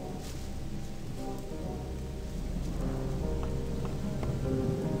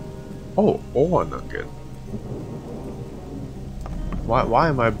 Oh, ore nugget. Why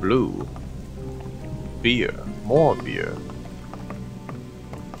am I blue? Beer. More beer.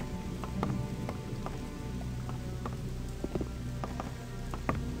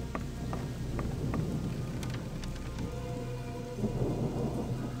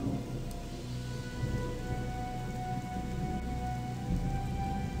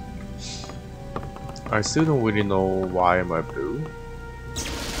 I still don't really know why am I blue.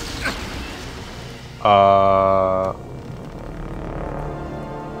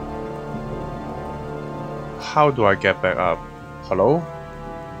 How do I get back up? Hello?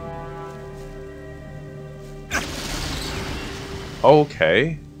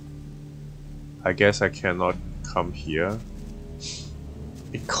 Okay. I guess I cannot come here.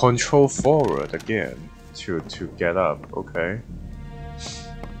 Control forward again to get up, okay.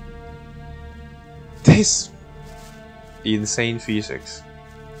 This insane physics.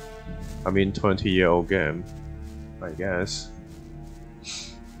 I mean 20-year-old game, I guess.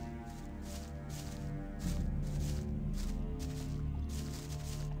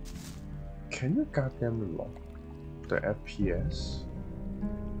 Can you goddamn lock the FPS?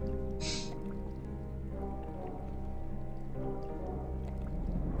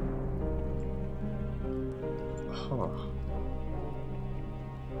 Huh.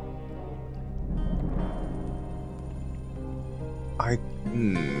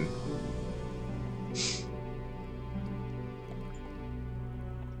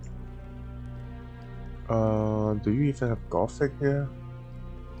 Do you even have Gothic here?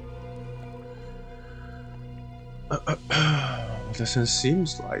 Doesn't seem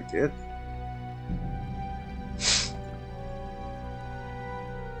like it.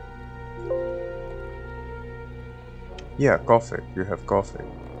 Yeah, Gothic. You have Gothic.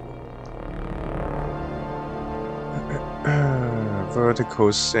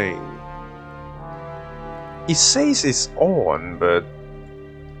 Vertical sync. It says it's on, but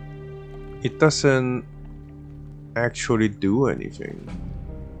it doesn't actually do anything.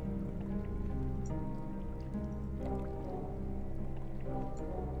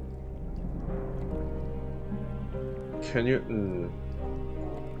 Can you?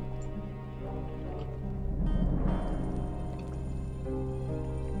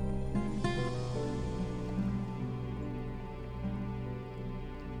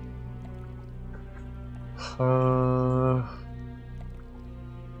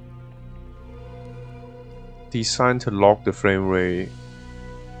 Designed to lock the frame rate.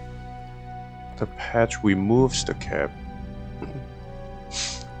 The patch removes the cap.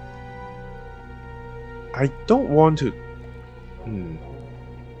 I don't want to...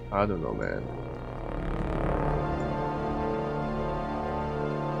 I don't know, man.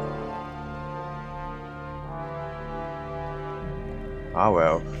 Ah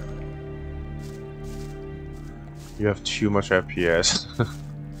well. You have too much FPS.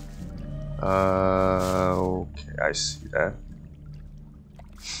 Okay, I see that.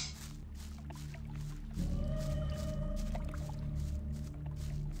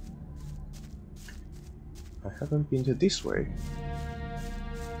 I haven't been to this way.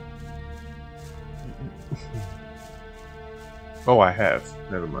 Oh, I have.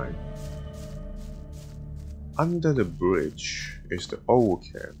 Never mind. Under the bridge is the old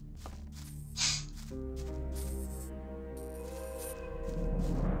camp.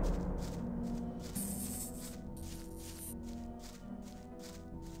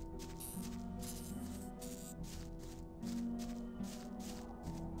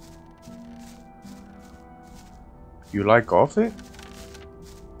 You like Gothic?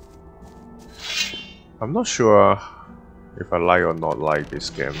 I'm not sure if I like or not like this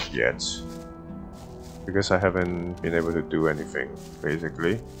game yet, because I haven't been able to do anything,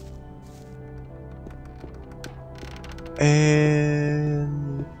 basically.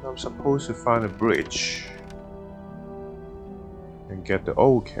 And I'm supposed to find a bridge and get the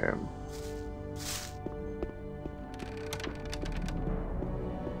old camp.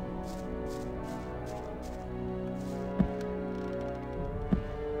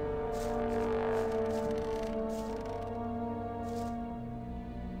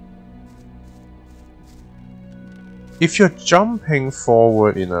 If you're jumping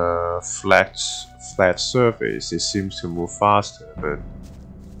forward in a flat surface, it seems to move faster, but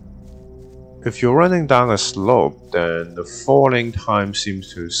if you're running down a slope, then the falling time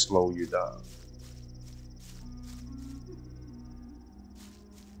seems to slow you down.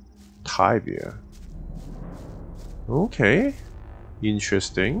 Tibia. Okay,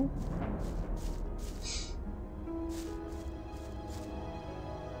 interesting.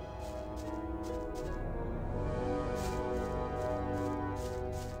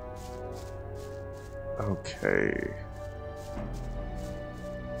 Okay.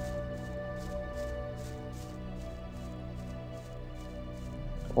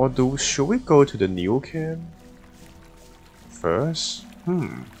 Or should we go to the new camp first?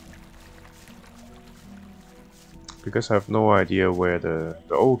 Because I have no idea where the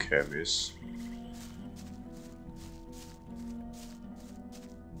old camp is.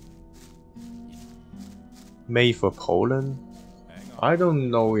 Made for Poland? I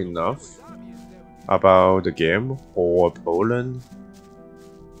don't know enough about the game or Poland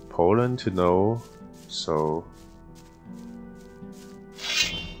to know, so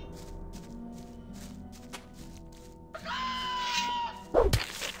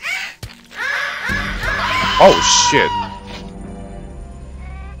oh shit,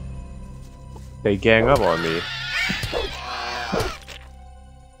 they gang up on me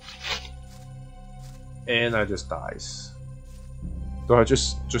and I just dies. Do I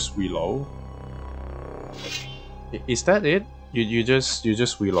just reload? Is that it? You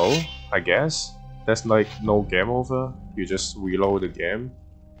just reload, I guess? That's like no game over? You just reload the game?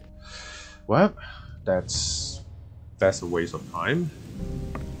 Well, that's a waste of time.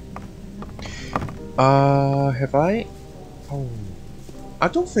 Have I? Oh, I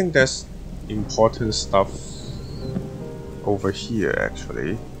don't think there's important stuff over here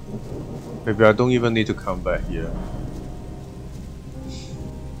actually. Maybe I don't even need to come back here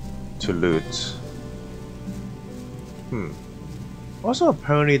to loot. Also,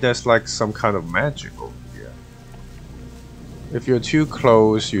 apparently there's like some kind of magic over here. If you're too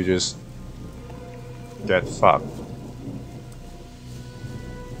close, you just get fucked.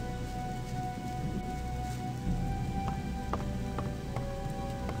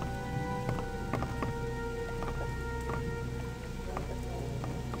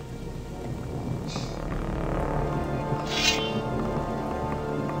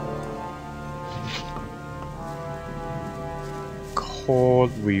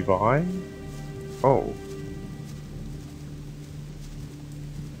 Called Revive? Oh.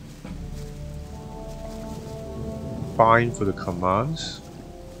 Bind for the commands.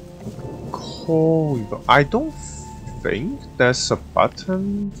 Call Revive. I don't think there's a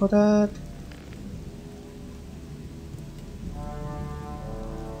button for that.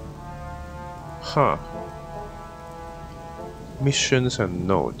 Huh. Missions and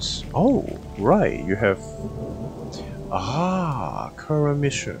notes. Oh, right, you have... current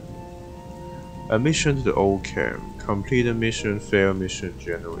mission. A mission to the old camp. Complete a mission, fail mission,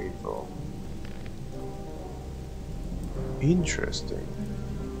 general info. Interesting.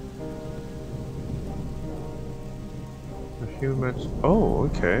 The humans... Oh,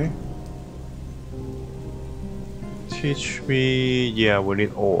 okay. Teach me... Yeah, we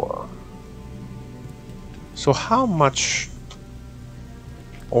need ore. So how much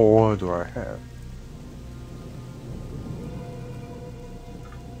ore do I have?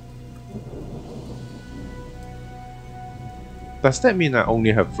 Does that mean I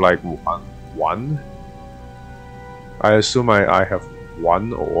only have like one? I assume I have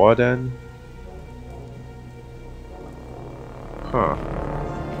one ore then? Huh.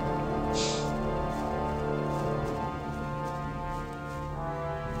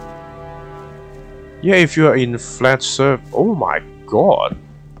 Yeah, if you are in flat surface... Oh my god!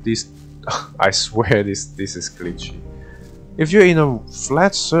 This... I swear this is glitchy. If you're in a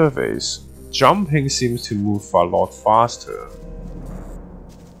flat surface, jumping seems to move a lot faster.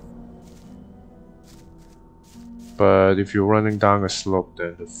 But if you're running down a slope,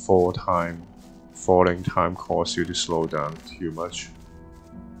 then the falling time causes you to slow down too much.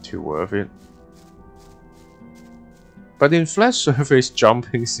 Too worth it. But in flat surface,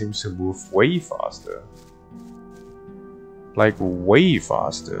 jumping seems to move way faster. Like way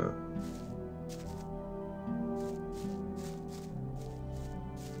faster.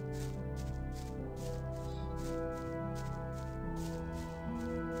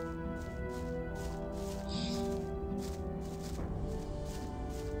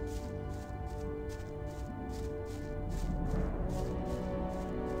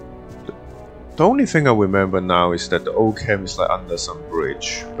 The only thing I remember now is that the old camp is like under some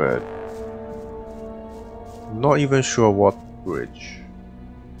bridge, but I'm not even sure what bridge.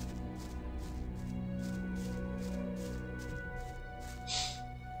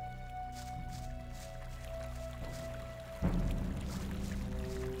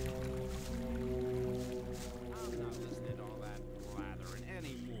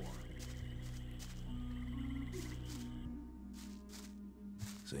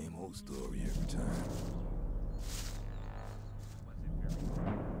 Same old story every time.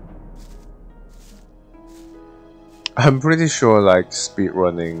 I'm pretty sure like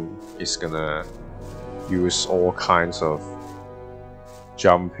speedrunning is gonna use all kinds of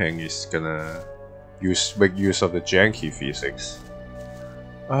jumping, is gonna make use of the janky physics.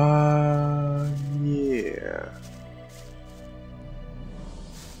 Yeah.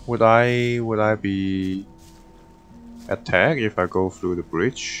 Would I be attacked if I go through the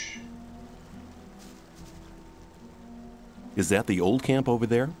bridge? Is that the old camp over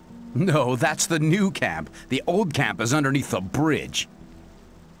there? No, that's the new camp. The old camp is underneath the bridge.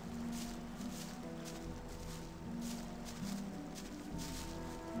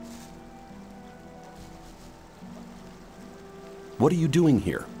 What are you doing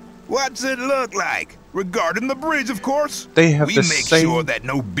here? What's it look like? Regarding the bridge, of course. They have we the make same... sure that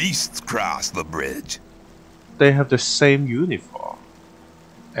no beasts cross the bridge. They have the same uniform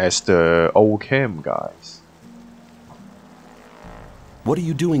as the old camp guys. What are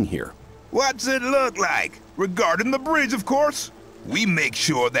you doing here? What's it look like? Regarding the bridge, of course. We make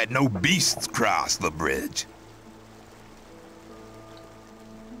sure that no beasts cross the bridge.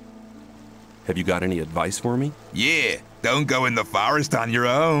 Have you got any advice for me? Yeah, don't go in the forest on your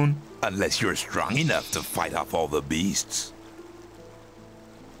own. Unless you're strong enough to fight off all the beasts.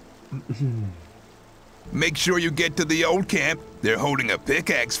 Make sure you get to the old camp. They're holding a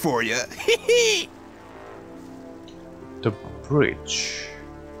pickaxe for you. The bridge.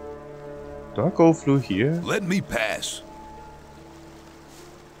 Do I go through here? Let me pass.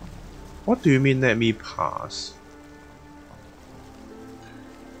 What do you mean let me pass?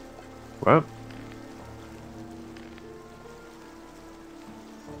 Well,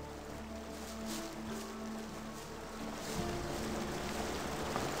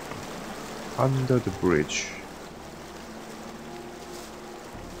 under the bridge.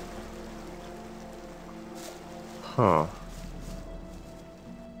 Huh.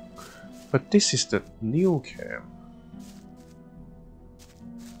 But this is the new camp.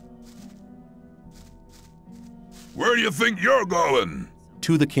 Where do you think you're going?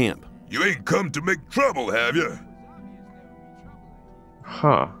 To the camp. You ain't come to make trouble, have you?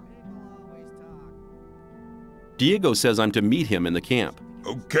 Huh. Diego says I'm to meet him in the camp.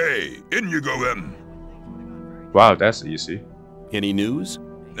 Okay, in you go then. Wow, that's easy. Any news?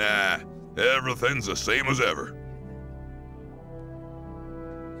 Nah, everything's the same as ever.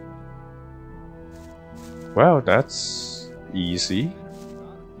 Well, that's Easy.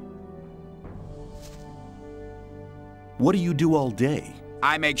 What do you do all day?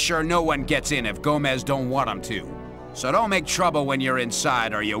 I make sure no one gets in if Gomez don't want them to. So don't make trouble when you're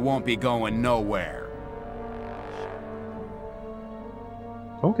inside or you won't be going nowhere.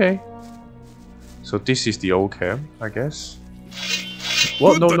 Okay. So this is the old camp, I guess.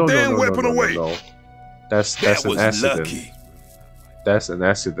 What? No, no, no, no, no, no, no, no. That's an accident. That's an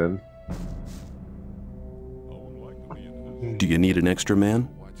accident. Do you need an extra man?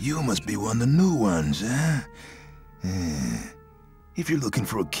 You must be one of the new ones, huh? If you're looking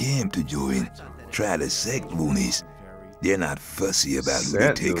for a camp to join, try the sect loonies. They're not fussy about who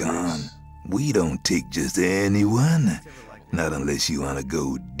they take on. We don't take just anyone. Not unless you want to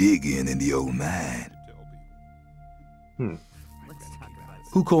go digging in the old mine.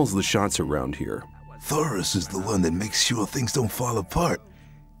 Who calls the shots around here? Thoris is the one that makes sure things don't fall apart.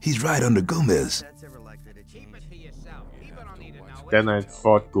 He's right under Gomez. Then I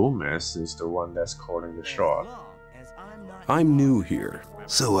thought Gomez is the one that's calling the shot. I'm new here.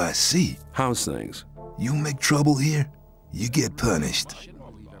 So I see. How's things? You make trouble here, you get punished.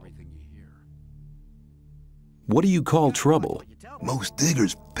 What do you call trouble? Most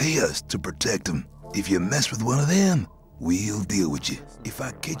diggers pay us to protect them. If you mess with one of them, we'll deal with you. If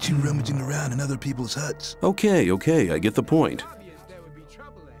I catch you rummaging around in other people's huts. Okay, I get the point.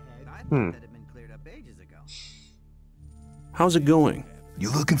 How's it going?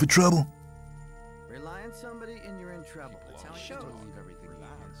 You looking for trouble? Rely on somebody and you're in trouble. That's how it goes.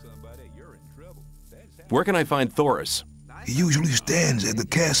 Where can I find Thoris? He usually stands at the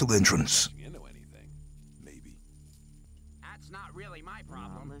castle entrance.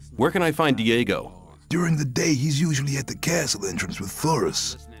 Where can I find Diego? During the day, he's usually at the castle entrance with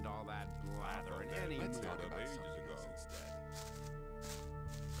Thoris.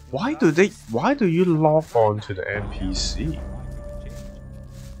 Why do you log on to the NPC?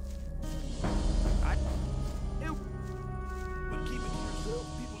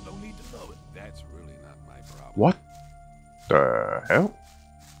 What the hell?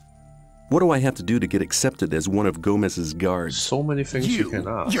 What do I have to do to get accepted as one of Gomez's guards? So many things you can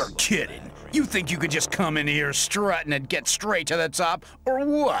ask. You're kidding. You think you could just come in here strutting and get straight to the top, or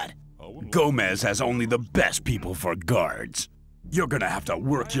what? Gomez has only the best people for guards. You're gonna have to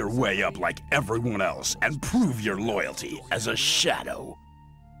work your way up like everyone else and prove your loyalty as a shadow.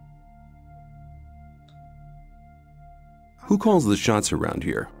 Who calls the shots around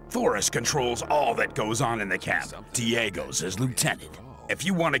here? Thoris controls all that goes on in the camp. Diego's his lieutenant. If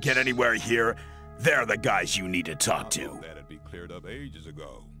you want to get anywhere here, they're the guys you need to talk to.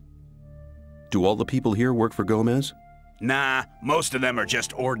 Do all the people here work for Gomez? Nah, most of them are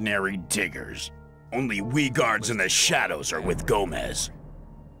just ordinary diggers. Only we guards in the shadows are with Gomez.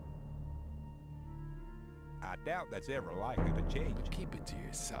 I doubt that's ever likely to change. Keep it to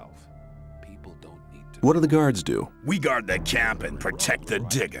yourself. People don't need to. What do the guards do? We guard the camp and protect the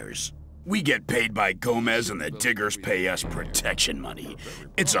diggers. We get paid by Gomez and the diggers pay us protection money.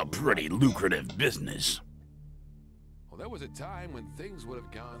 It's a pretty lucrative business. Well, there was a time when things would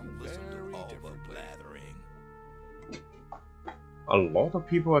have gone very different. A lot of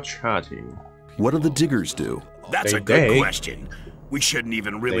people are chatting. What do the diggers do? That's a good question. We shouldn't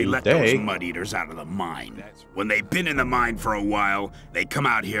even really let those mud-eaters out of the mine. When they've been in the mine for a while, they come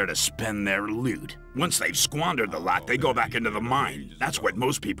out here to spend their loot. Once they've squandered the lot, they go back into the mine. That's what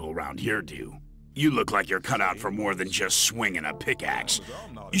most people around here do. You look like you're cut out for more than just swinging a pickaxe.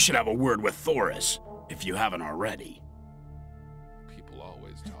 You should have a word with Thoris, if you haven't already. People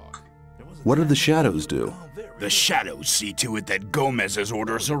always talk. What do the shadows do? The shadows see to it that Gomez's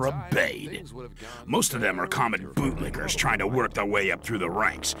orders are obeyed. Most of them are common bootlickers trying to work their way up through the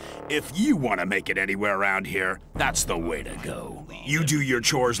ranks. If you want to make it anywhere around here, that's the way to go. You do your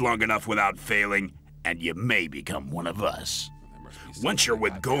chores long enough without failing, and you may become one of us. Once you're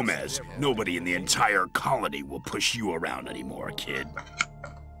with Gomez, nobody in the entire colony will push you around anymore, kid.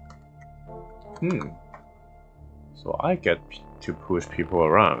 So I get to push people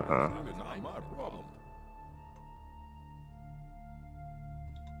around, huh?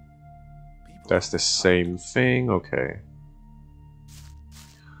 That's the same thing? Okay.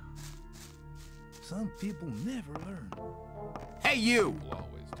 Some people never learn. Hey, you!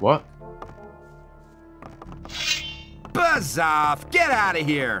 What? Buzz off! Get out of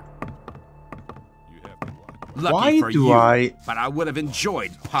here! Lucky Why for do you, I... But I would have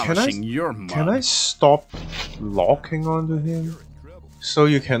enjoyed polishing your mug. Can I stop locking onto him? So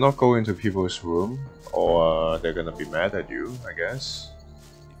you cannot go into people's room? Or they're gonna be mad at you, I guess.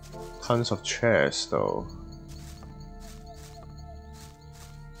 Tons of chairs though.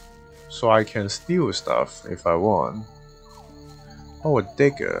 So I can steal stuff if I want. Oh, a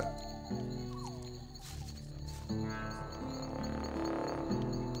digger.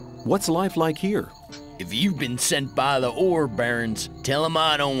 What's life like here? If you've been sent by the ore barons, tell them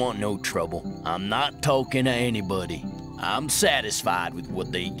I don't want no trouble. I'm not talking to anybody. I'm satisfied with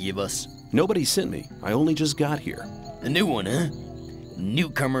what they give us. Nobody sent me. I only just got here. A new one, huh?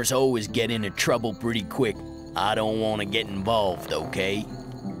 Newcomers always get into trouble pretty quick. I don't want to get involved, okay?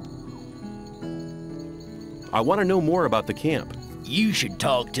 I want to know more about the camp. You should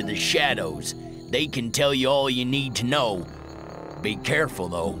talk to the Shadows. They can tell you all you need to know. Be careful,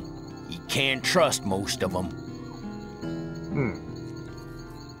 though. You can't trust most of them.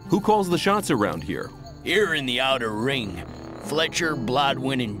 Who calls the shots around here? Here in the outer ring, Fletcher,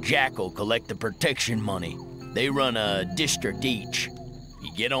 Bloodwind, and Jackal collect the protection money. They run a district each.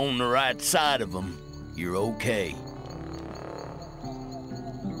 You get on the right side of them, you're okay.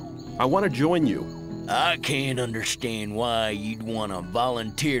 I want to join you. I can't understand why you'd want to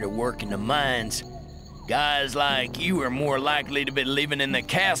volunteer to work in the mines. Guys like you are more likely to be living in the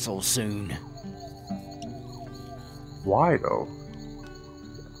castle soon. Why though?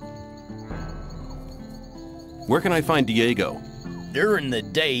 Where can I find Diego? During the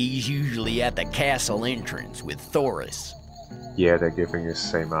day, he's usually at the castle entrance with Thoris. Yeah, they're giving you the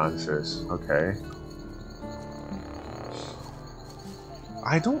same answers. Okay.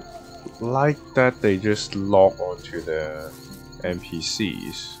 I don't like that they just log onto the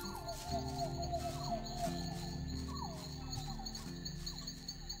NPCs.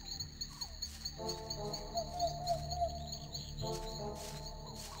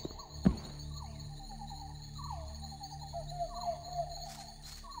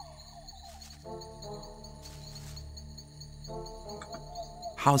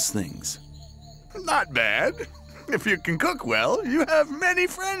 How's things? Not bad. If you can cook well, you have many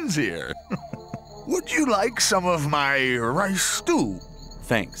friends here. Would you like some of my rice stew?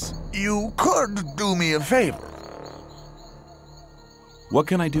 Thanks. You could do me a favor. What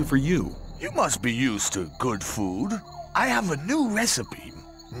can I do for you? You must be used to good food. I have a new recipe.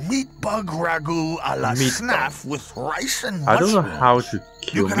 Meat bug ragu a la snaff with rice and mushrooms. I don't know how to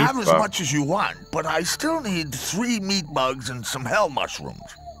kill You can meat have as bug. much as you want, but I still need 3 meat bugs and some hell mushrooms.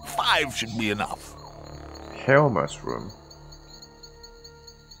 5 should be enough. Hell mushroom.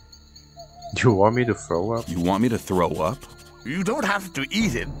 You want me to throw up? You want me to throw up? You don't have to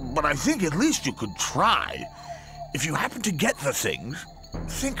eat it, but I think at least you could try. If you happen to get the things,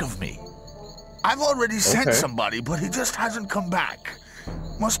 think of me. I've already sent somebody, but he just hasn't come back.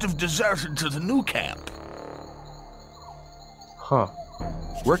 Must have deserted to the new camp. Huh.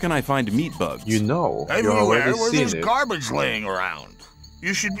 Where can I find meat bugs? You know. You Everywhere already where seen there's it. garbage laying around.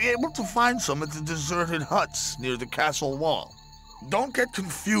 You should be able to find some at the deserted huts near the castle wall. Don't get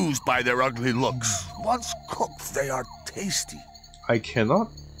confused by their ugly looks. Once cooked, they are tasty. I cannot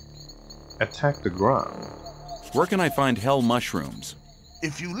attack the ground. Where can I find hell mushrooms?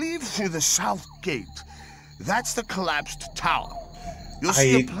 If you leave through the south gate, that's the collapsed tower. You'll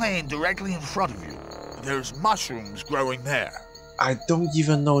see a plane directly in front of you. There's mushrooms growing there. I don't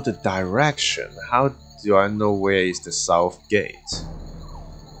even know the direction. How do I know where is the south gate?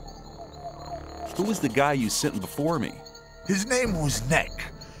 Who was the guy you sent before me? His name was Neck.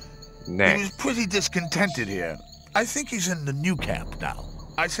 Neck. He was pretty discontented here. I think he's in the new camp now.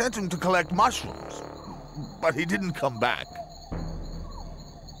 I sent him to collect mushrooms, but he didn't come back.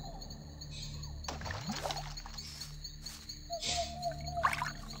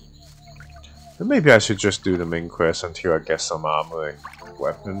 Then maybe I should just do the main quest until I get some armor and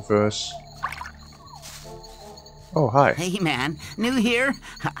weapon first. Oh, hi. Hey, man. New here?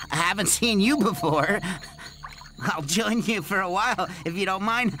 I haven't seen you before. I'll join you for a while, if you don't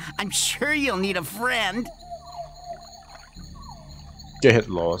mind. I'm sure you'll need a friend. Get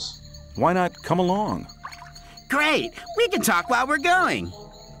lost. Why not come along? Great. We can talk while we're going.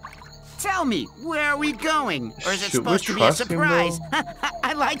 Tell me, where are we going? Or is it Should we supposed to be a trust him, surprise?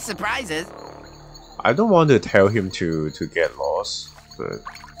 I like surprises. I don't want to tell him to get lost, but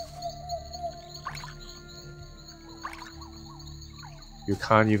you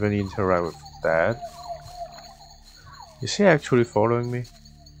can't even interact with that. Is he actually following me?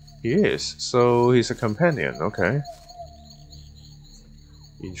 He is, so he's a companion, okay.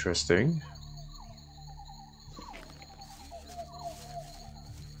 Interesting.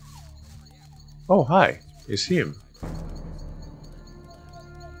 Oh, hi, it's him.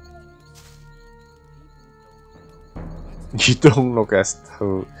 You don't look as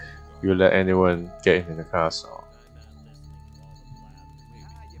though you let anyone get into the castle.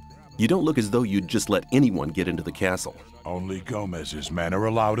 You don't look as though you'd just let anyone get into the castle. Only Gomez's men are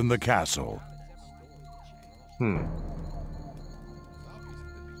allowed in the castle.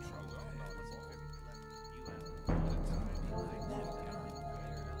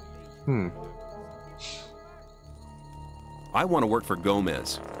 I want to work for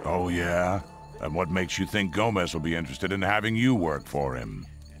Gomez. Oh, yeah? And what makes you think Gomez will be interested in having you work for him?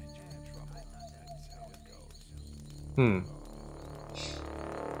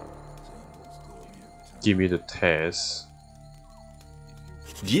 Give me the test.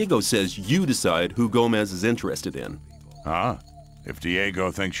 Diego says you decide who Gomez is interested in. Huh? If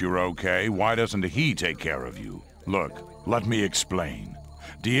Diego thinks you're okay, why doesn't he take care of you? Look, let me explain.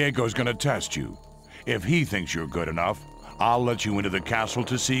 Diego's gonna test you. If he thinks you're good enough, I'll let you into the castle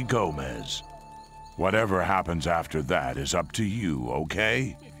to see Gomez. Whatever happens after that is up to you,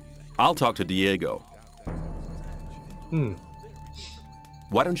 okay? I'll talk to Diego.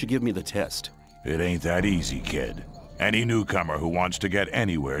 Why don't you give me the test? It ain't that easy, kid. Any newcomer who wants to get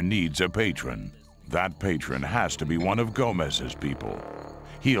anywhere needs a patron. That patron has to be one of Gomez's people.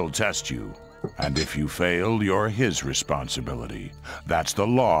 He'll test you, and if you fail, you're his responsibility. That's the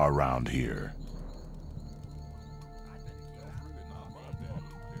law around here.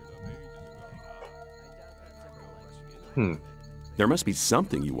 There must be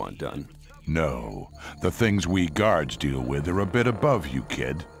something you want done. No, the things we guards deal with are a bit above you,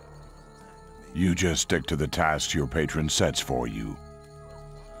 kid. You just stick to the tasks your patron sets for you.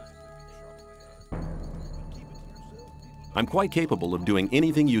 I'm quite capable of doing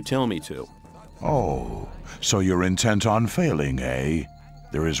anything you tell me to. Oh, so you're intent on failing, eh?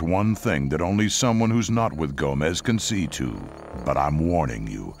 There is one thing that only someone who's not with Gomez can see to. But I'm warning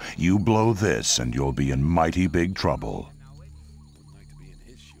you, you blow this and you'll be in mighty big trouble.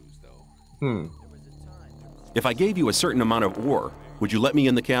 If I gave you a certain amount of ore, would you let me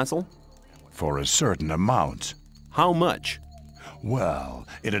in the castle? For a certain amount. How much? Well,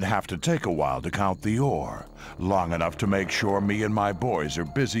 it'd have to take a while to count the ore. Long enough to make sure me and my boys are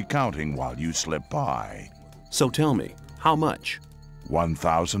busy counting while you slip by. So tell me, how much?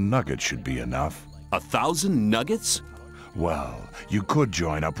 1,000 nuggets should be enough. 1,000 nuggets? Well, you could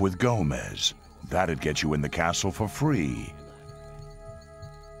join up with Gomez. That'd get you in the castle for free.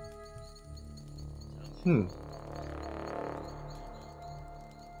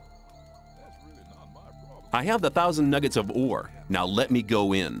 I have the 1,000 nuggets of ore. Now let me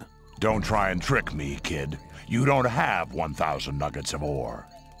go in. Don't try and trick me, kid. You don't have 1,000 nuggets of ore.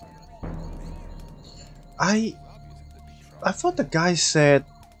 I thought the guy said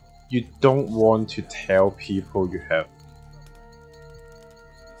you don't want to tell people you have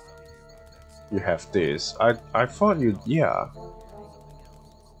this. I thought you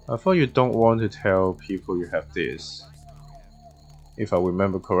I thought you don't want to tell people you have this. If I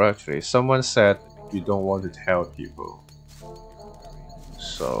remember correctly, someone said you don't want to tell people.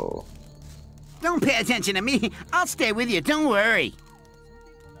 So... Don't pay attention to me. I'll stay with you, don't worry.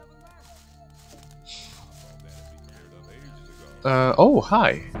 Oh,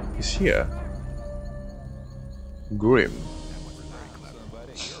 hi. He's here. Grim.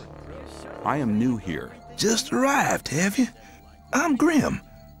 I am new here. Just arrived, have you? I'm Grim.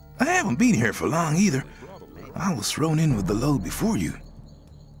 I haven't been here for long either. I was thrown in with the load before you.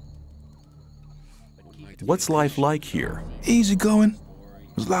 What's life like here? Easy going.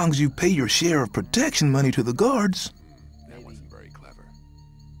 As long as you pay your share of protection money to the guards. That wasn't very clever.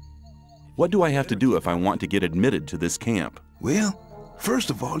 What do I have to do if I want to get admitted to this camp? Well,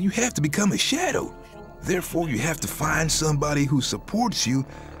 first of all, you have to become a shadow. Therefore, you have to find somebody who supports you,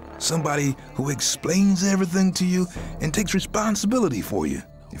 somebody who explains everything to you and takes responsibility for you.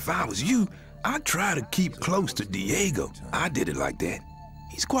 If I was you, I'd try to keep close to Diego. I did it like that.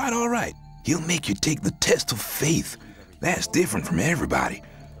 He's quite all right. He'll make you take the test of faith. That's different from everybody.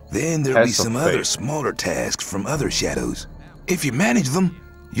 Then there'll be some other smaller tasks from other shadows. If you manage them,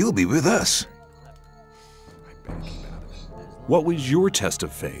 you'll be with us. What was your test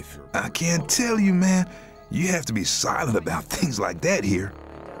of faith? I can't tell you, man. You have to be silent about things like that here.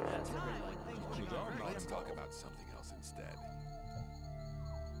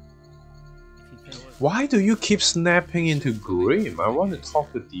 Why do you keep snapping into Grim? I want to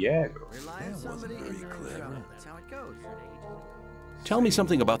talk to Diego. Tell me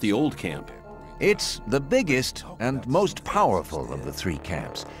something about the old camp. It's the biggest and most powerful of the three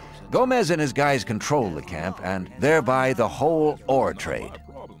camps. Gomez and his guys control the camp and thereby the whole ore trade.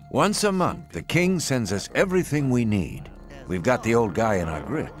 Once a month, the king sends us everything we need. We've got the old guy in our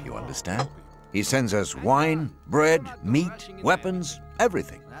grip, you understand? He sends us wine, bread, meat, weapons,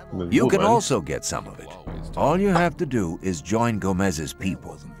 everything. You can also get some of it. All you have to do is join Gomez's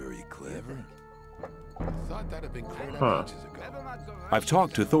people. Huh. I've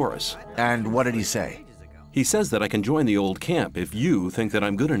talked to Thoris. And what did he say? He says that I can join the old camp if you think that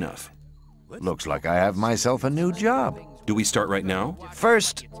I'm good enough. Looks like I have myself a new job. Do we start right now?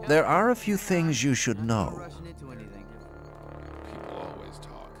 First, there are a few things you should know.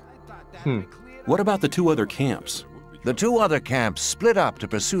 What about the 2 other camps? The 2 other camps split up to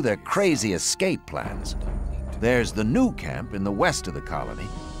pursue their crazy escape plans. There's the new camp in the west of the colony,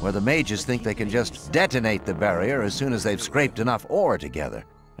 where the mages think they can just detonate the barrier as soon as they've scraped enough ore together.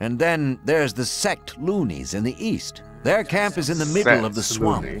 And then there's the sect loonies in the east. Their camp is in the middle of the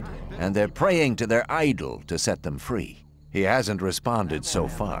swamp, and they're praying to their idol to set them free. He hasn't responded so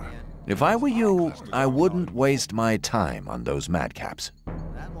far. If I were you, I wouldn't waste my time on those madcaps.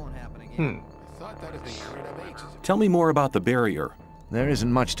 Tell me more about the barrier. There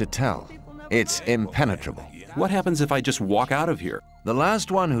isn't much to tell. It's impenetrable. What happens if I just walk out of here? The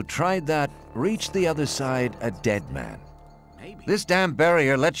last one who tried that reached the other side a dead man. This damn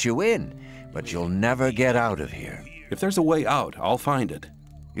barrier lets you in, but you'll never get out of here. If there's a way out, I'll find it.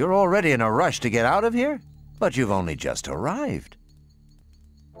 You're already in a rush to get out of here? But you've only just arrived.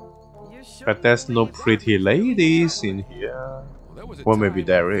 But there's no pretty ladies in here. Well, maybe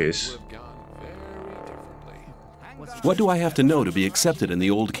there is. What do I have to know to be accepted in the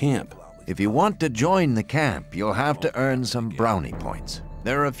old camp? If you want to join the camp, you'll have to earn some brownie points.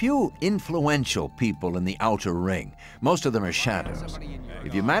 There are a few influential people in the outer ring. Most of them are shadows.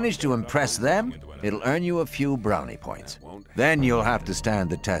 If you manage to impress them, it'll earn you a few brownie points. Then you'll have to stand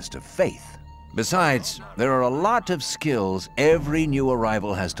the test of faith. Besides, there are a lot of skills every new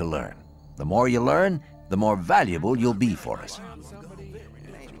arrival has to learn. The more you learn, the more valuable you'll be for us.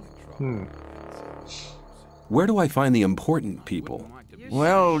 Where do I find the important people?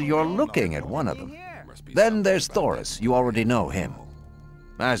 Well, you're looking at one of them. Then there's Thoris. You already know him.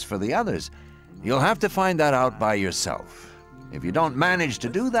 As for the others, you'll have to find that out by yourself. If you don't manage to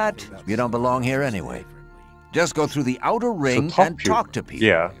do that, you don't belong here anyway. Just go through the outer ring and talk to people.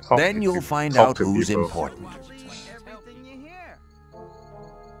 Yeah, then you'll find out who's important.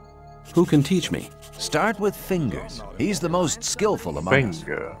 Who can teach me? Start with Fingers. He's the most skillful among us.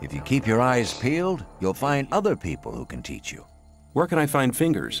 If you keep your eyes peeled, you'll find other people who can teach you. Where can I find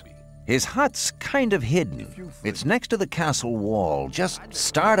Fingers? His hut's kind of hidden. It's next to the castle wall. Just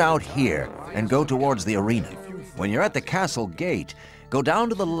start out here and go towards the arena. When you're at the castle gate, go down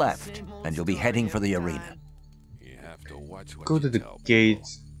to the left and you'll be heading for the arena. Go to the gate.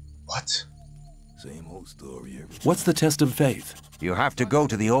 What? What's the test of faith? You have to go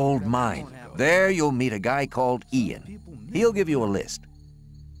to the old mine. There you'll meet a guy called Ian. He'll give you a list.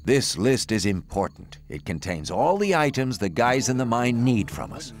 This list is important. It contains all the items the guys in the mine need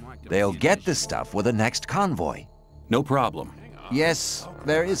from us. They'll get the stuff with the next convoy. No problem. Yes,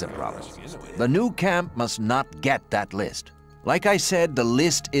 there is a problem. The new camp must not get that list. Like I said, the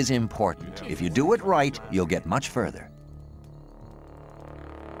list is important. If you do it right, you'll get much further.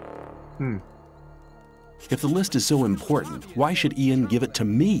 If the list is so important, why should Ian give it to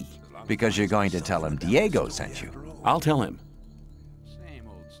me? Because you're going to tell him Diego sent you. I'll tell him.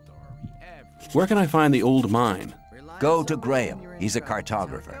 Where can I find the old mine? Go to Graham. He's a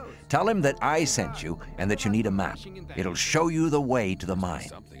cartographer. Tell him that I sent you and that you need a map. It'll show you the way to the mine.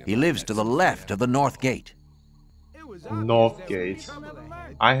 He lives to the left of the North Gate. North Gate.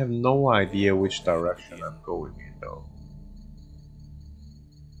 I have no idea which direction I'm going in, though.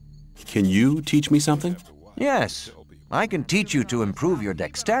 Can you teach me something? Yes. I can teach you to improve your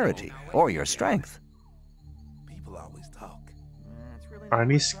dexterity or your strength. I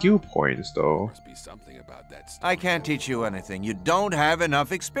need skill points, though. I can't teach you anything. You don't have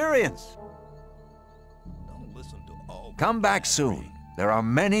enough experience. Come back soon. There are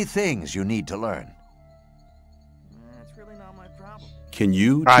many things you need to learn. Can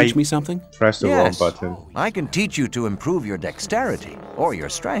you teach me something? Press the wrong button. I can teach you to improve your dexterity or your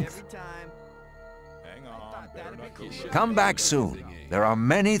strength. Come back soon. There are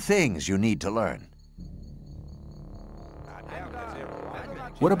many things you need to learn.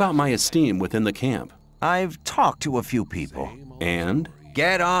 What about my esteem within the camp? I've talked to a few people. And?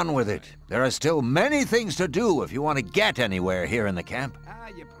 Get on with it. There are still many things to do if you want to get anywhere here in the camp.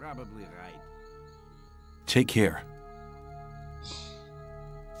 You're probably right. Take care.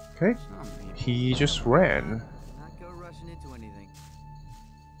 Okay. He just ran. Not go rushing into anything.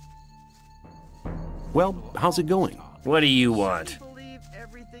 Well, how's it going? What do you want? Believe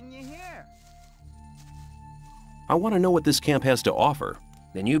everything you hear. I want to know what this camp has to offer.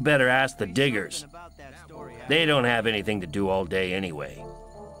 Then you better ask the diggers. They don't have anything to do all day anyway.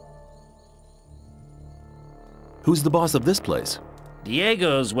 Who's the boss of this place?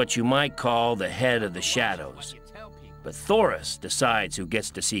 Diego's what you might call the head of the shadows. But Thoris decides who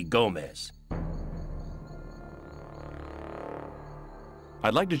gets to see Gomez.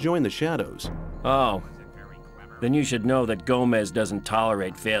 I'd like to join the shadows. Oh, then you should know that Gomez doesn't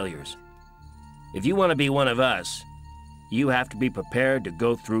tolerate failures. If you want to be one of us, you have to be prepared to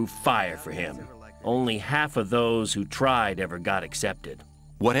go through fire for him. Only half of those who tried ever got accepted.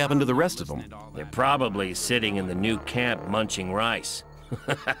 What happened to the rest of them? They're probably sitting in the new camp munching rice.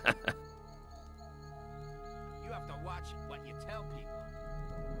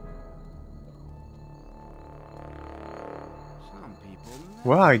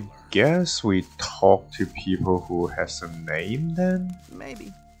 Well, I guess we talk to people who has a name then?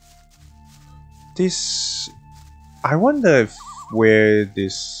 Maybe. This... I wonder if where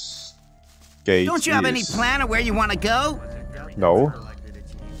this gate Don't you have any plan of where you want to go? No.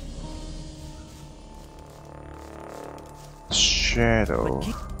 Shadow.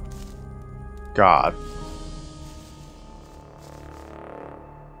 God.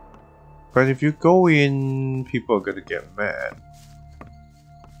 But if you go in, people are gonna get mad.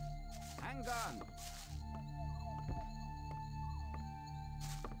 Hang on.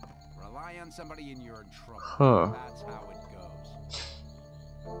 Rely on somebody and you're in trouble. Huh. That's how it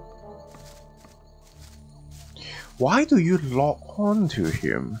goes. Why do you lock on to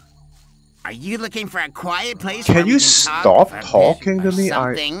him? Are you looking for a quiet place? Can where you we stop talk talking to me?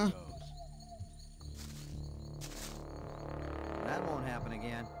 Something? That won't happen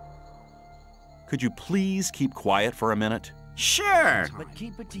again. Could you please keep quiet for a minute? Sure. But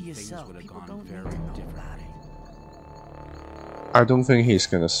keep it to yourself. People don't need to know about it. I don't think he's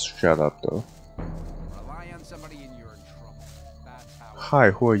gonna shut up though. Rely on somebody and you're in trouble. That's how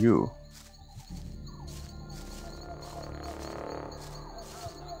Hi, who are you?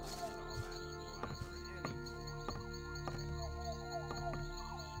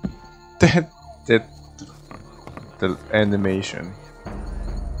 The animation.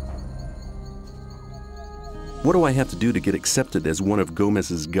 What do I have to do to get accepted as one of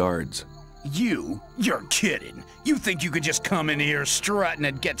Gomez's guards? You're kidding. You think you could just come in here strutting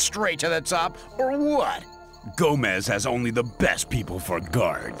and get straight to the top, or what? Gomez has only the best people for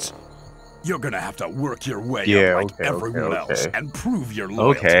guards. You're gonna have to work your way up like everyone else and prove your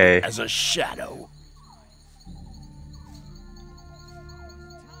loyalty as a shadow.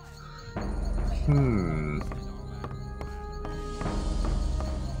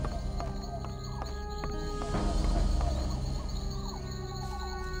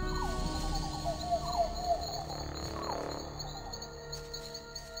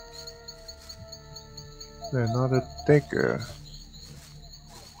 Another dagger.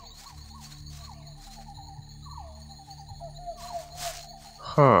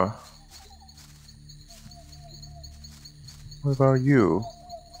 Huh. What about you?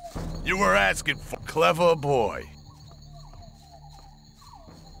 You were asking for clever boy.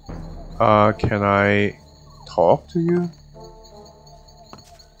 Can I talk to you?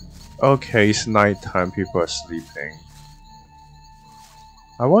 Okay, it's nighttime, people are sleeping.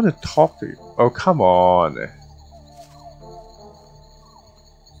 I want to talk to you. Oh, come on.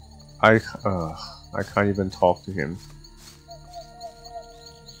 I can't even talk to him.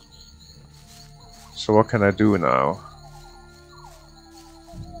 So what can I do now?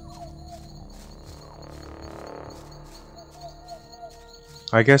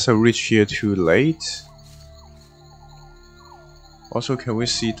 I guess I reached here too late. Also, can we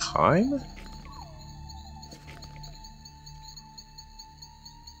see time?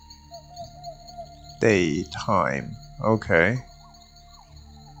 Daytime. Okay.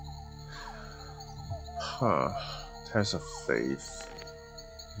 Huh. Test of faith.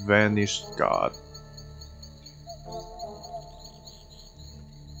 Vanished god.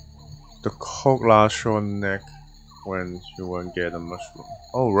 The coke lasts your neck when you won't get a mushroom.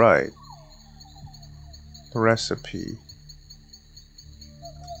 Oh, right. The recipe.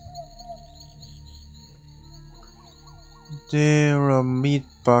 There are meat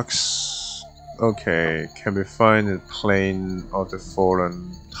bugs. Okay, can be found in the plain of the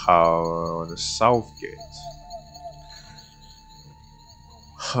fallen tower on the south gate.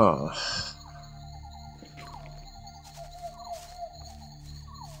 Huh.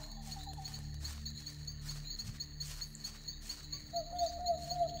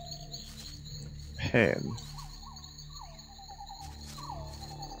 Pen.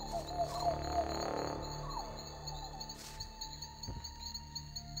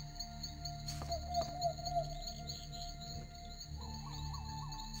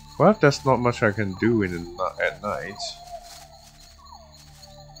 Well, there's not much I can do at night.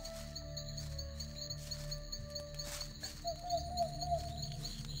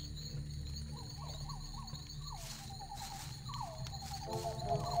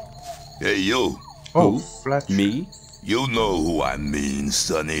 Hey, yo. Oh, Fletcher. Me? You know who I mean,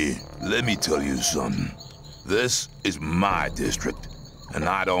 Sonny. Let me tell you something. This is my district, and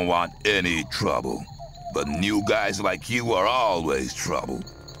I don't want any trouble. But new guys like you are always trouble,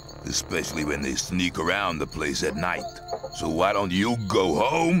 especially when they sneak around the place at night. So why don't you go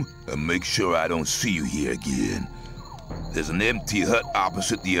home and make sure I don't see you here again? There's an empty hut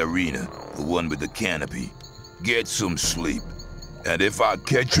opposite the arena, the one with the canopy. Get some sleep. And if I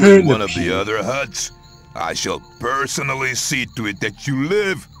catch you in one of the other huts, I shall personally see to it that you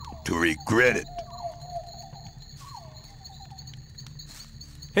live to regret it.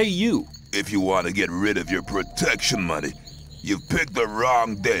 Hey, you! If you want to get rid of your protection money, you've picked the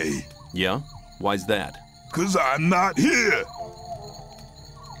wrong day. Yeah? Why's that? 'Cause I'm not here!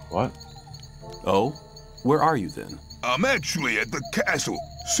 What? Oh? Where are you then? I'm actually at the castle,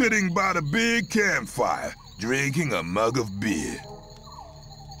 sitting by the big campfire, drinking a mug of beer.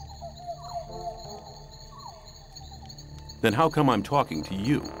 Then how come I'm talking to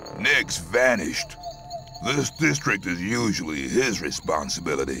you? Nick's vanished. This district is usually his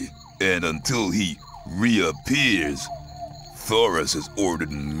responsibility, and until he reappears, Thoris has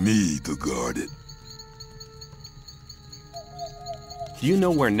ordered me to guard it. Do you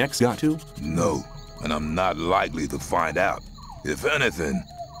know where Nex got to? No, and I'm not likely to find out. If anything,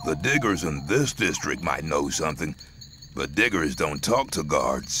 the diggers in this district might know something, but diggers don't talk to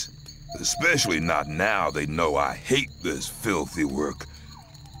guards. Especially not now they know I hate this filthy work.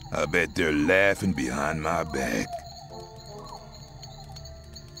 I bet they're laughing behind my back.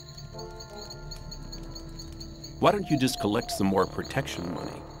 Why don't you just collect some more protection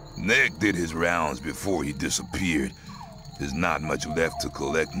money? Nick did his rounds before he disappeared. There's not much left to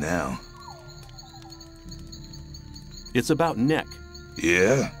collect now. It's about Nick.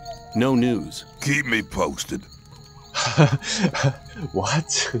 Yeah? No news. Keep me posted.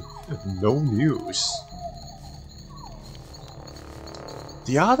 What? No news.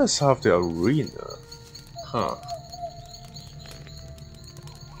 The other side of the arena. Huh.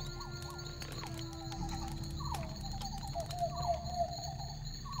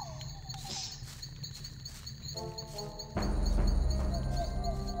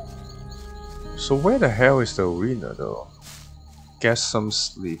 So where the hell is the arena though? Get some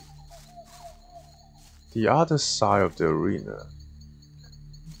sleep. The other side of the arena.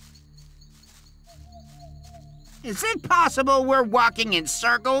 Is it possible we're walking in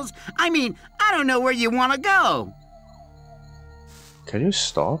circles? I mean, I don't know where you want to go. Can you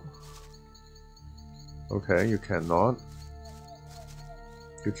stop? Okay, you cannot.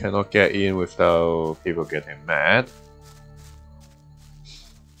 You cannot get in without people getting mad.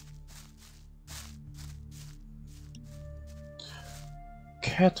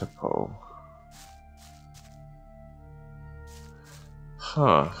 Catapult.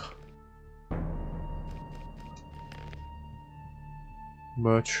 Huh.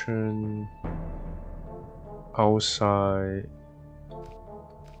 Merchant. Outside.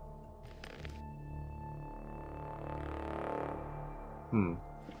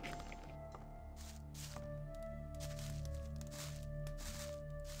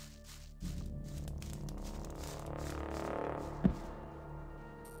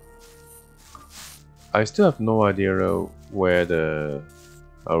 I still have no idea where the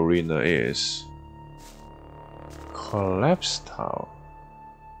arena is. Collapse tower.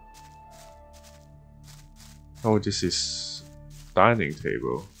 Oh, this is dining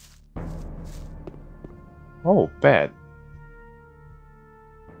table. Oh, bed.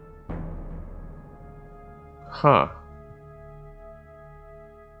 Huh.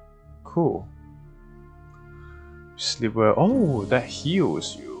 Cool. Sleep well. Oh, that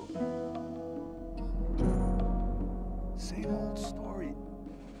heals you. Same old story.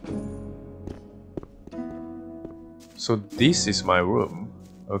 So this is my room.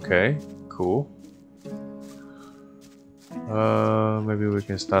 Okay, cool. Maybe we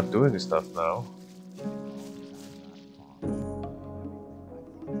can start doing stuff now.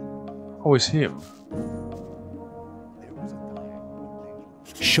 Oh, it's him.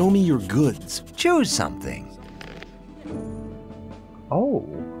 Show me your goods. Choose something. Oh.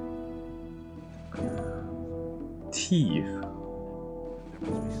 Teeth.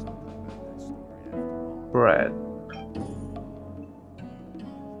 Bread.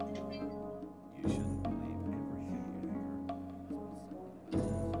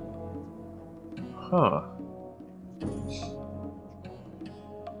 Huh.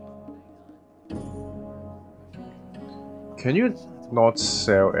 Can you not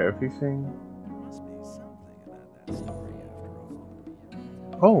sell everything?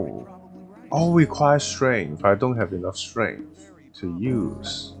 Oh. Oh, requires strength. I don't have enough strength to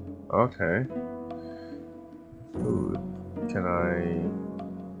use. Okay. Food. Can I...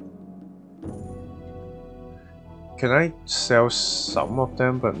 Can I sell some of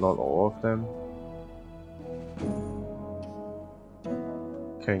them but not all of them?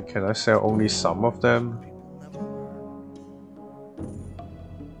 Can I sell only some of them?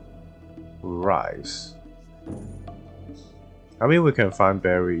 Rice. I mean, we can find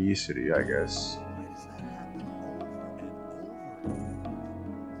very easily, I guess.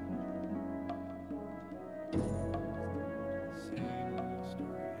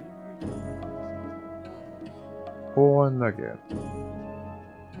 Ore nugget.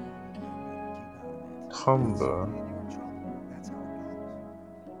 Tumbler.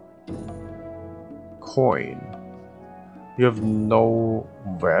 Coin. You have no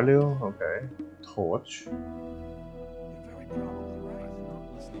value? Okay. Torch.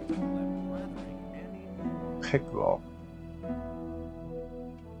 Picklock.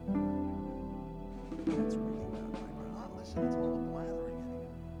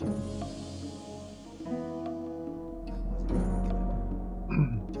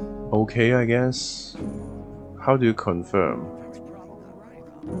 Okay, I guess. How do you confirm?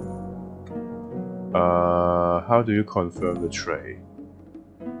 How do you confirm the trade?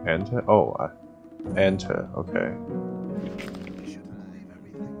 Enter? Oh, enter. Okay.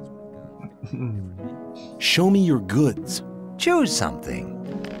 Show me your goods. Choose something.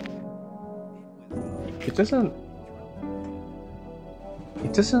 It doesn't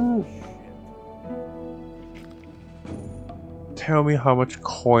tell me how much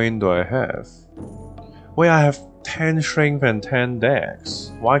coin do I have. Wait, I have 10 strength and 10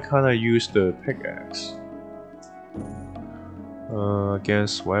 dex. Why can't I use the pickaxe?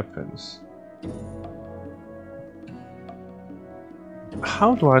 Against weapons.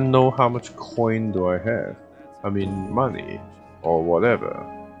 How do I know how much coin do I have? I mean money or whatever.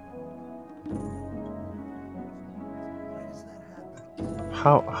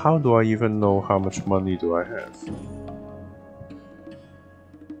 How do I even know how much money do I have?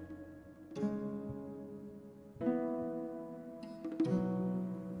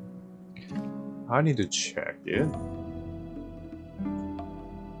 I need to check it.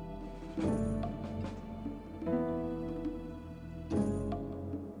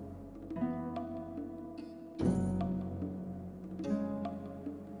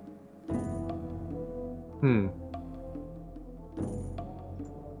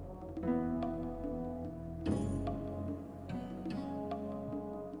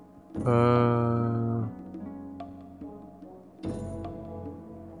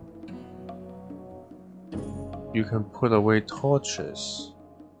 You can put away torches.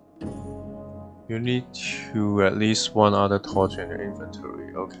 You need to at least one other torch in your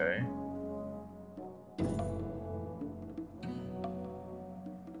inventory, okay.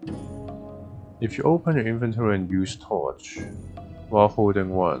 If you open your inventory and use torch while holding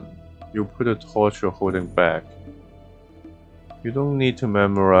one, you put a torch you're holding back. You don't need to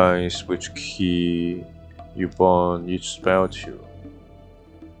memorize which key you bond each spell to.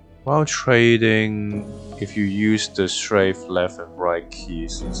 While trading, if you use the strafe left and right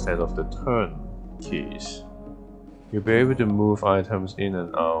keys instead of the turn keys, you'll be able to move items in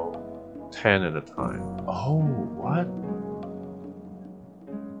and out 10 at a time. Oh, what?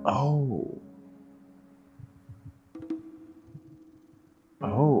 Oh.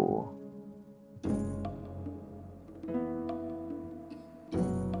 Oh.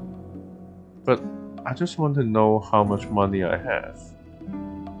 But I just want to know how much money I have.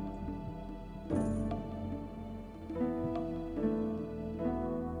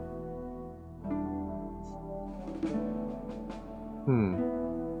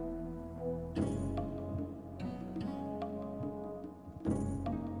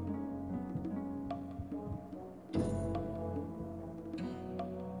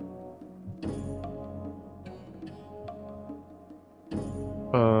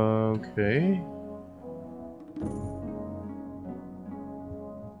 Okay.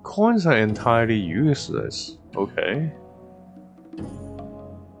 Coins are entirely useless. Okay.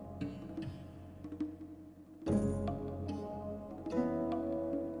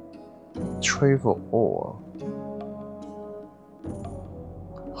 Trade for ore.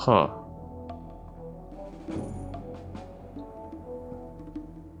 Huh.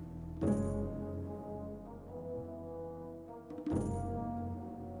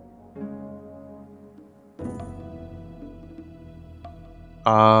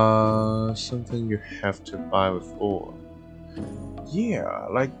 Something you have to buy with ore. Yeah,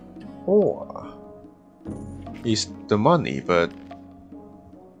 like ore is the money, but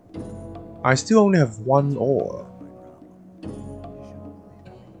I still only have one ore.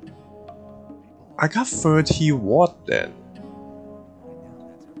 I got 30 watt then.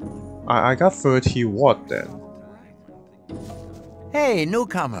 I got 30 watt then. Hey,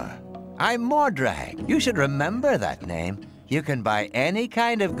 newcomer. I'm Mordrag. You should remember that name. You can buy any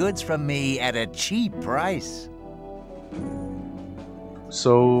kind of goods from me at a cheap price.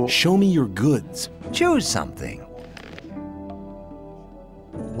 So... Show me your goods. Choose something.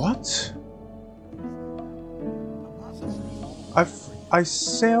 What? I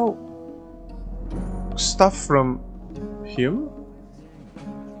sell stuff from him?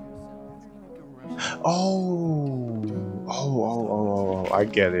 Oh, I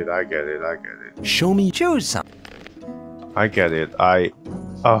get it. Show me. Choose something. I get it.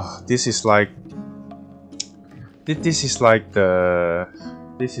 This is like the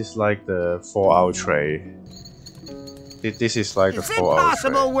 4-hour tray. This is like the 4-hour tray. Is it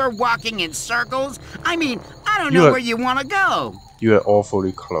possible we're walking in circles? I mean, I don't know where you want to go. You are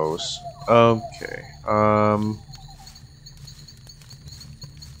awfully close. Okay.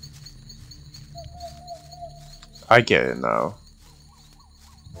 I get it now.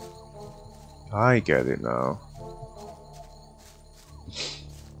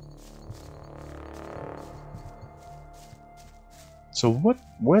 So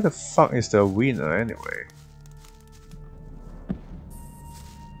where the fuck is the winner anyway?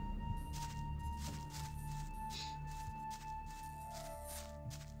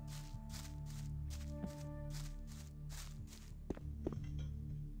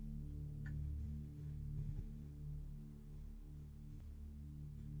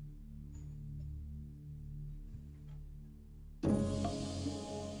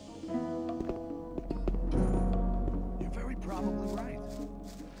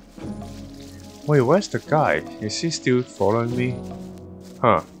 Wait, where's the guy? Is he still following me?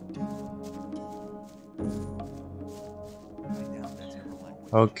 Huh.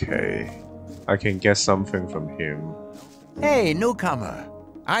 Okay. I can get something from him. Hey, newcomer.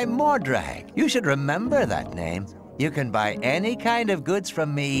 I'm Mordrag. You should remember that name. You can buy any kind of goods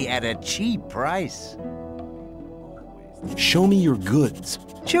from me at a cheap price. Show me your goods.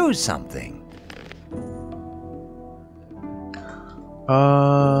 Choose something.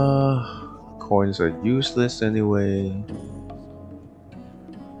 Coins are useless anyway.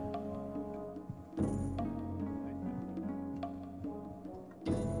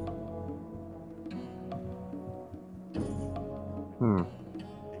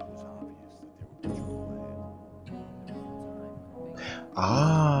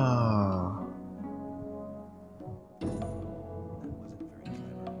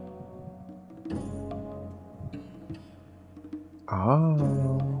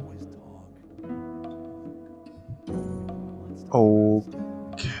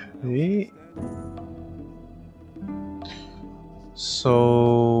 Okay. So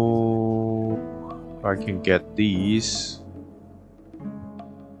I can get these.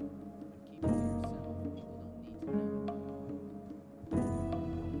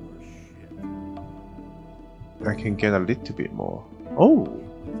 I can get a little bit more. Oh,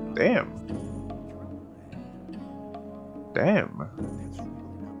 damn. Damn.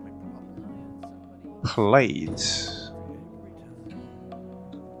 Plates.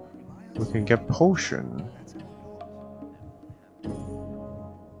 We can get potion.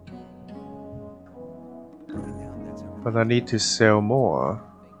 But I need to sell more.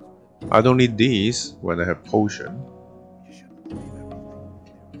 I don't need these when I have potion.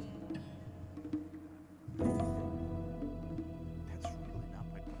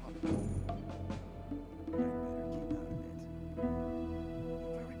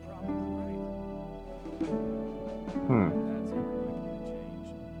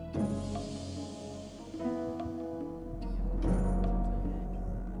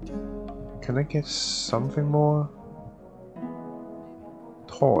 Can I get something more?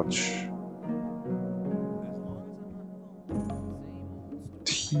 Torch.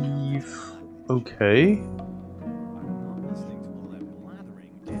 Teeth. Okay.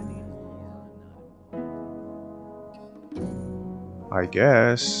 I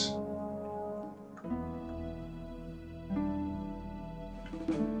guess.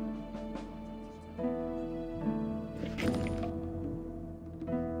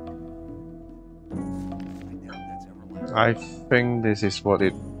 I think this is what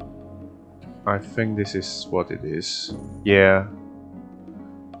it is. Yeah.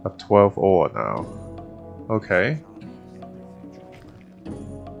 A 12 ore now. Okay.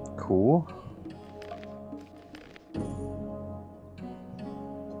 Cool.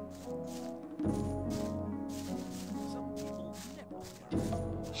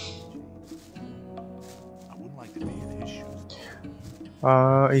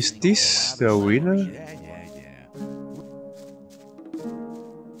 Is this the winner?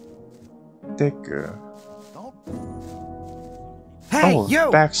 Dagger. Hey, oh, you!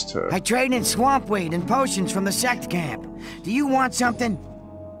 Baxter. I trade in swamp weed and potions from the sect camp. Do you want something?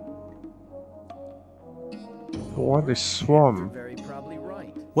 What is swamp?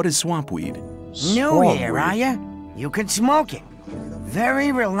 What is swamp weed? New here, are ya? You can smoke it.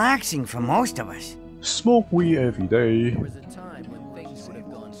 Very relaxing for most of us. Smoke weed every day.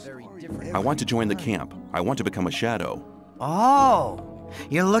 I want to join the camp. I want to become a shadow. Oh,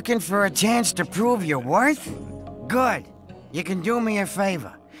 you're looking for a chance to prove your worth? Good. You can do me a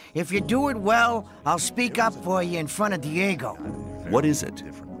favor. If you do it well, I'll speak up for you in front of Diego. What is it?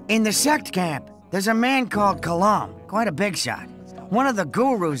 In the sect camp, there's a man called Kalam, quite a big shot. One of the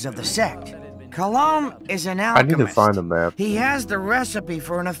gurus of the sect. Kalam is an alchemist. I need to find a map. He has the recipe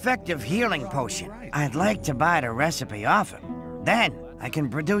for an effective healing potion. I'd like to buy the recipe off him. Then I can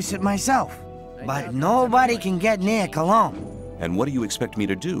produce it myself. But nobody can get near Kalam. And what do you expect me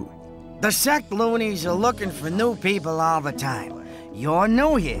to do? The sect loonies are looking for new people all the time. You're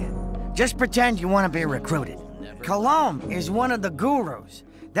new here. Just pretend you want to be recruited. Kalam is one of the gurus.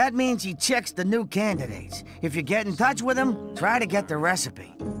 That means he checks the new candidates. If you get in touch with him, try to get the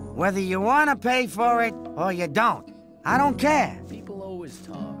recipe. Whether you want to pay for it or you don't, I don't care. People always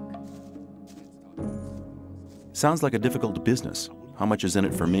talk. Sounds like a difficult business. How much is in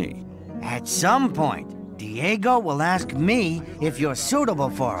it for me? At some point, Diego will ask me if you're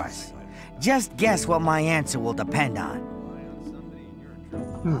suitable for us. Just guess what my answer will depend on.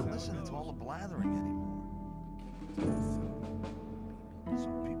 Listen, it's all a blathering anymore.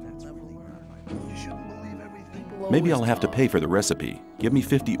 You shouldn't believe everything. Maybe I'll have to pay for the recipe. Give me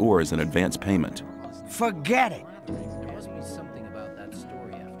 50 ore as an advance payment. Forget it. There must be something about that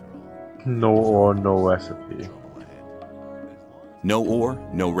story after all. No ore, no recipe. No ore,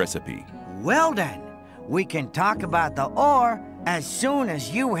 no recipe. Well then, we can talk about the ore as soon as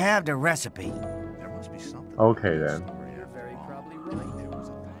you have the recipe. Okay then. You're very probably right.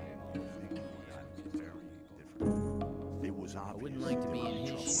 I wouldn't like to be in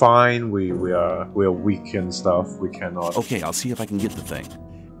his... Fine, we're weak and stuff. We cannot. Okay, I'll see if I can get the thing.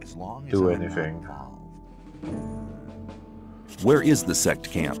 Do anything. Where is the sect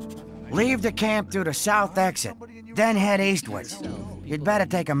camp? Leave the camp through the south exit, then head eastwards. You'd better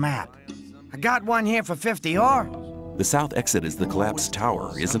take a map. I got one here for 50 ore. The south exit is the collapsed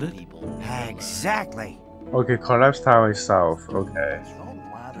tower, isn't it? Exactly. Okay, collapse tower is south. Okay.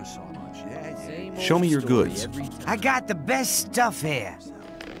 Show me your goods. I got the best stuff here.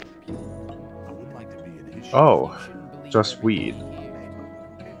 Oh, just weed.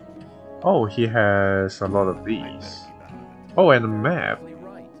 Oh, he has a lot of these. Oh, and a map.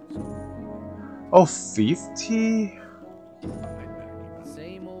 Oh, 50?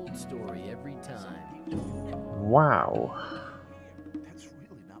 Same old story every time. Wow.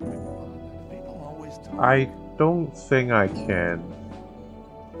 I don't think I can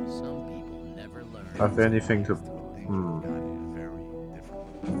Some people never learn. have anything to...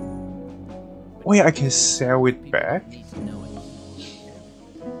 Wait, I can sell it back?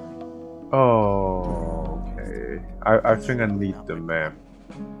 Oh, okay. I think I need the map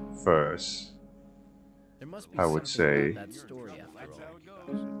first. I would say.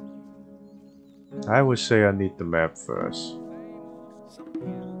 I would say I need the map first.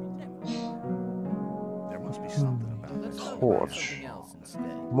 Torch.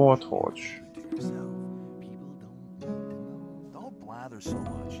 More torch. Don't blather so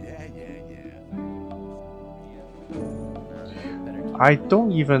much. Yeah. I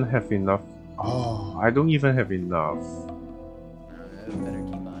don't even have enough. Oh, I don't even have enough.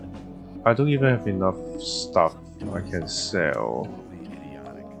 I don't even have enough stuff I can sell.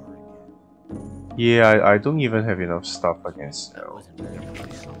 Yeah, I don't even have enough stuff I can sell.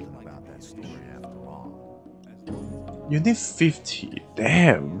 You need 50.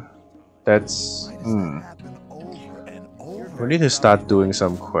 Damn. That's... We need to start doing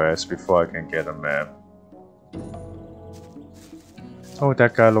some quests before I can get a map. Oh,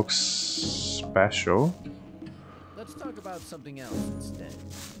 that guy looks special. Let's talk about something else instead.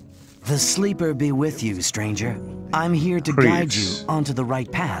 The sleeper be with you, stranger. I'm here to guide you onto the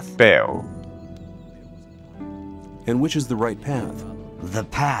right path. Bell. And which is the right path? The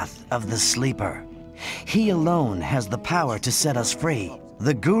path of the sleeper. He alone has the power to set us free.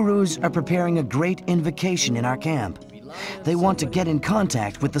 The gurus are preparing a great invocation in our camp. They want to get in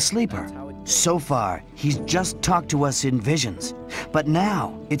contact with the sleeper. So far, he's just talked to us in visions. But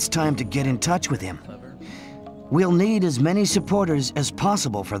now, it's time to get in touch with him. We'll need as many supporters as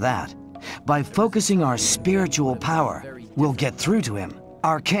possible for that. By focusing our spiritual power, we'll get through to him.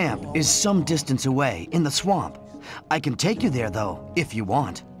 Our camp is some distance away, in the swamp. I can take you there, though, if you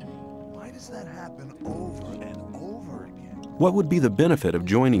want. Why does that happen over and over again? What would be the benefit of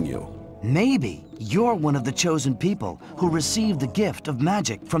joining you? Maybe you're one of the chosen people who received the gift of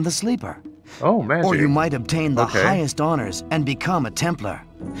magic from the Sleeper. Oh, magic. Or you might obtain the Okay. highest honors and become a Templar.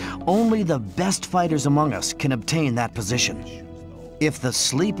 Only the best fighters among us can obtain that position. If the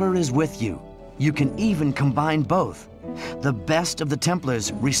Sleeper is with you, you can even combine both. The best of the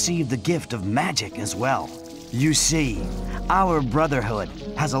Templars receive the gift of magic as well. You see, our Brotherhood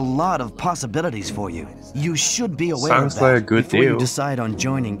has a lot of possibilities for you. You should be aware Sounds of that like a good before you deal. decide on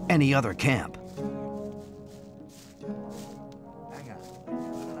joining any other camp.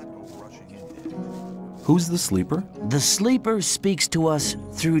 Who's the Sleeper? The Sleeper speaks to us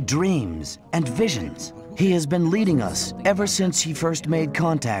through dreams and visions. He has been leading us ever since he first made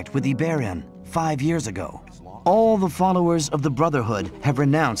contact with Iberian 5 years ago. All the followers of the Brotherhood have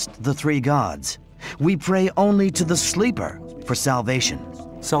renounced the three gods. We pray only to the Sleeper for salvation.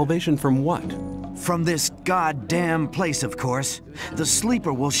 Salvation from what? From this goddamn place, of course. The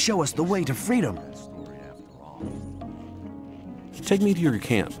Sleeper will show us the way to freedom. Take me to your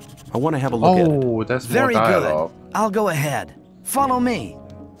camp. I want to have a look at it. Oh, that's Very more good. dialogue. I'll go ahead. Follow me.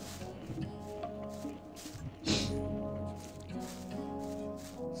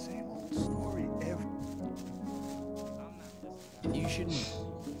 You shouldn't.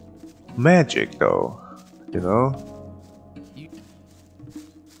 Magic, though. You know?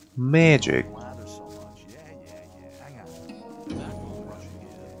 Magic.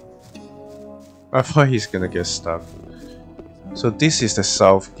 I thought he's gonna get stuck. So this is the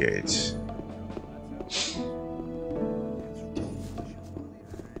south gate.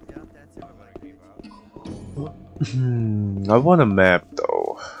 I want a map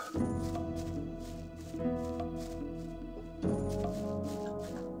though.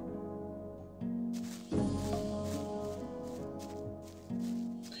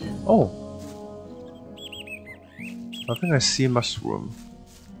 Oh, I think I see mushroom.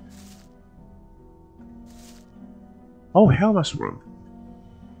 Oh, hell mushroom.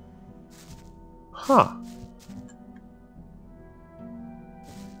 Huh.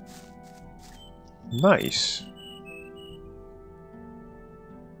 Nice.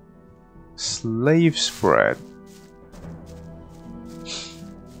 Slave spread.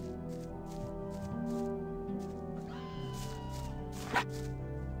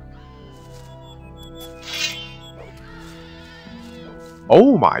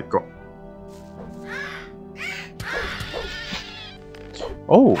 Oh my god.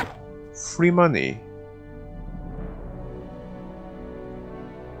 Oh, free money.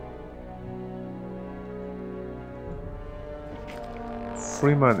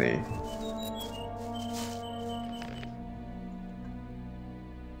 Free money.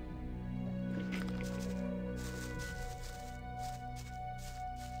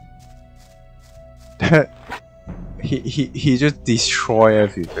 He just destroy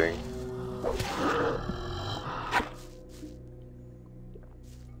everything.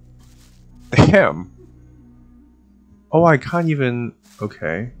 Damn. Oh, I can't even.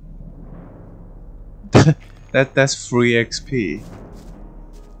 Okay. That's free XP.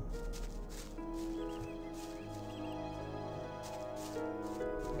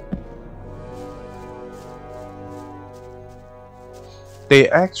 They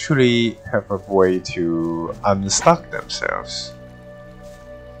actually have a way to unstuck themselves.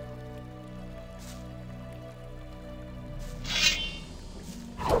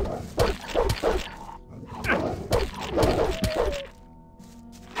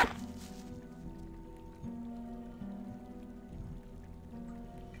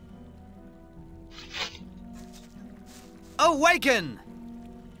 Awaken!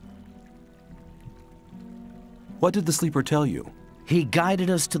 What did the Sleeper tell you? He guided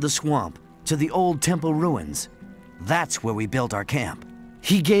us to the swamp, to the old temple ruins. That's where we built our camp.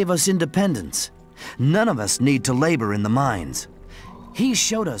 He gave us independence. None of us need to labor in the mines. He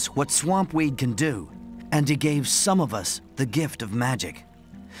showed us what swampweed can do, and he gave some of us the gift of magic.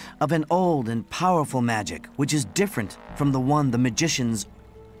 Of an old and powerful magic, which is different from the one the magicians...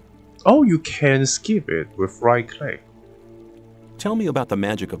 Oh, you can skip it with right click. Tell me about the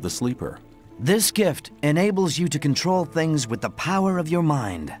magic of the Sleeper. This gift enables you to control things with the power of your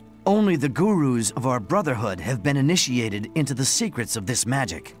mind. Only the gurus of our Brotherhood have been initiated into the secrets of this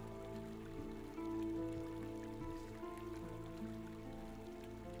magic.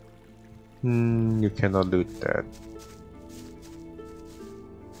 You cannot loot that.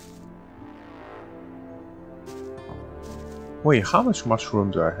 Wait, how much mushroom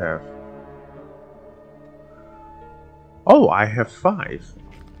do I have? Oh, I have 5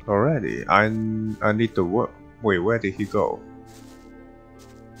 already. I need to work. Wait, where did he go?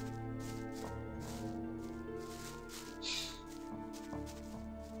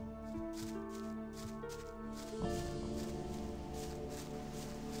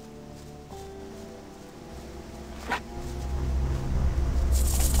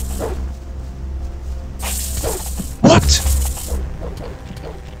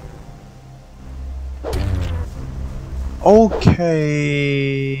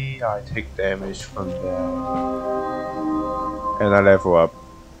 Okay, I take damage from that. And I level up.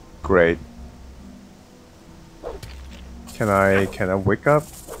 Great. Can I wake up?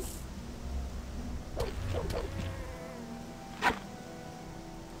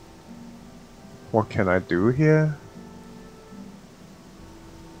 What can I do here?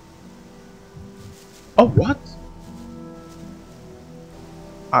 Oh, what?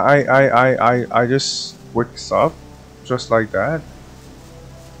 I just wakes up just like that.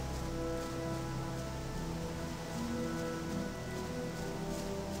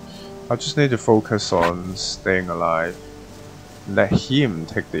 I just need to focus on staying alive. Let him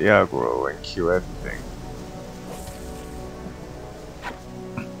take the aggro and kill everything.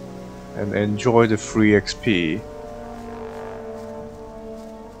 And enjoy the free XP.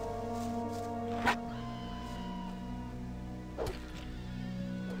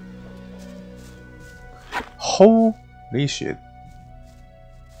 Holy shit.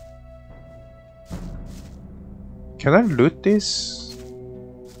 Can I loot this?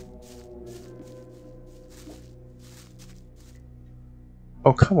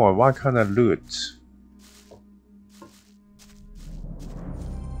 Oh, come on, why can't I loot?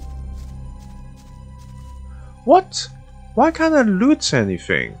 What? Why can't I loot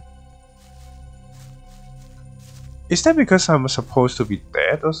anything? Is that because I'm supposed to be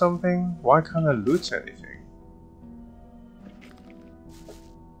dead or something? Why can't I loot anything?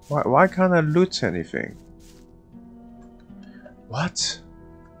 Why can't I loot anything? What?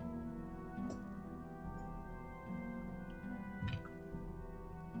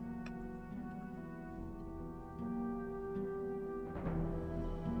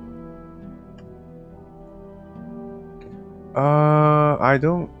 I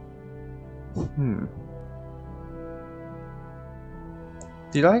don't...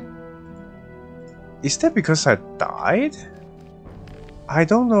 Did I... Is that because I died? I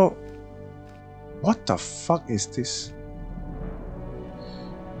don't know... What the fuck is this?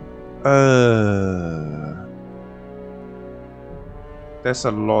 There's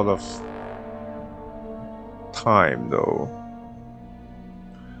a lot of time though.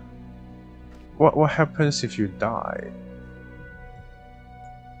 What happens if you die?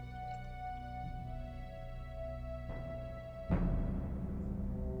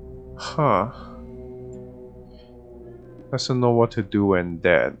 Huh. Doesn't know what to do when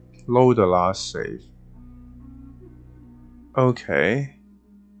dead. Load the last save. Okay.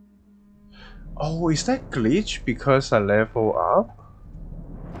 Oh, is that glitch because I level up?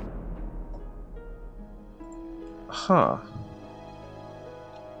 Huh.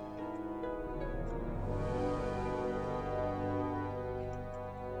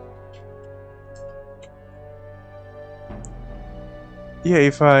 Yeah,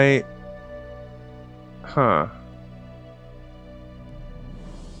 if I... Huh.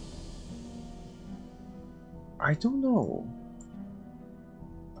 I don't know.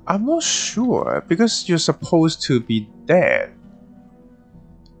 I'm not sure, because you're supposed to be dead.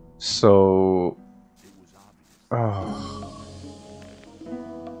 So... Oh.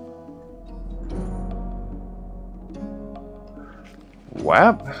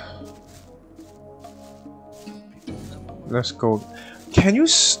 Web? Let's go. Can you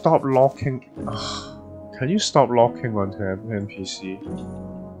stop locking? Can you stop locking onto an NPC?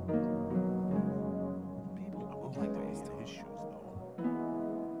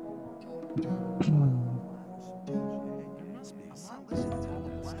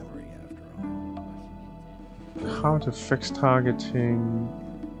 How to fix targeting?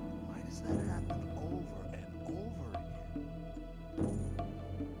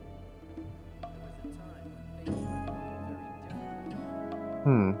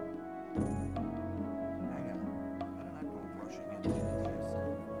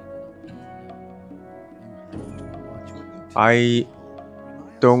 I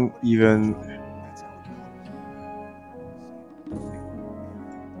don't even...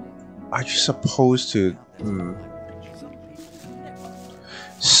 Are you supposed to...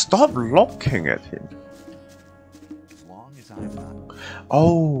 Stop looking at him.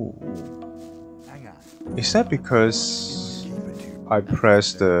 Oh. Is that because I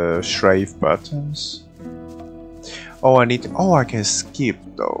pressed the strafe buttons? Oh, I need... Oh, I can skip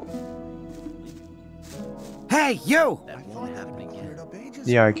though. Hey, you!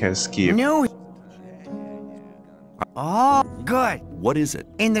 Yeah, I can skip. No. Oh, good. What is it?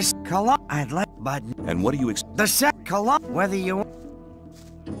 In this column, I'd like, but... And what do you The set column, whether you...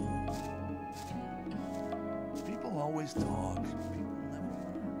 People always talk.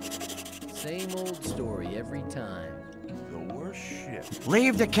 Same old story every time. The worst shit.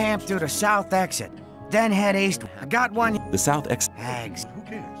 Leave the camp through the south exit. then head east. I got one. The south exit. Hags.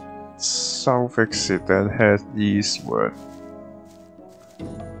 South exit, then head eastward.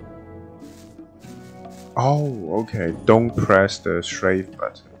 Oh, okay. Don't press the strafe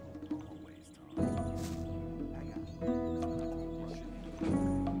button.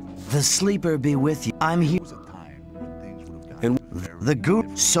 The sleeper be with you. I'm here. And the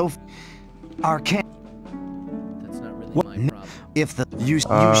guru so arcane. That's not really my problem. If the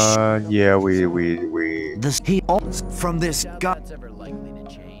yeah, we this he from this god That's ever likely to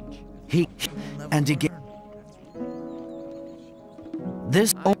change. he and to get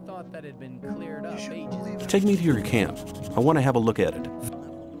this I thought that had been cleared up ages ago. take me to your camp. I want to have a look at it.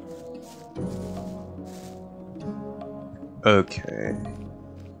 okay.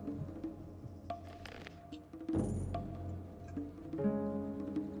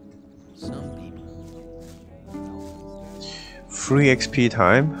 Some people. Free XP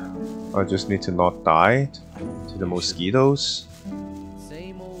time. I just need to not die to the mosquitoes.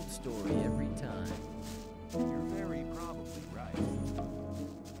 Same old story every time. You're very probably right.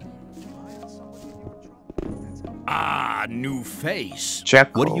 Ah, new face.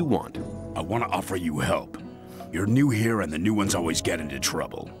 Jack, what do you want? I want to offer you help. You're new here and the new ones always get into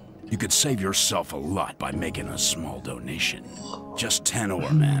trouble. You could save yourself a lot by making a small donation. Just 10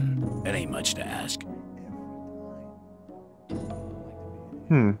 ore, man. It ain't much to ask.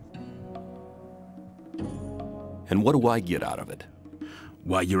 And what do I get out of it?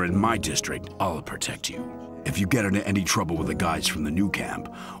 While you're in my district, I'll protect you. If you get into any trouble with the guys from the new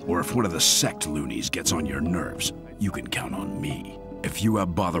camp, or if one of the sect loonies gets on your nerves, you can count on me. If you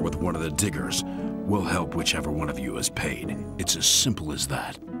have bother with one of the diggers, we'll help whichever one of you has paid. It's as simple as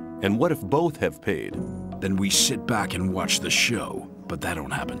that. And what if both have paid? Then we sit back and watch the show, but that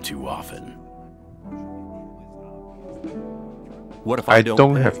don't happen too often. What if I don't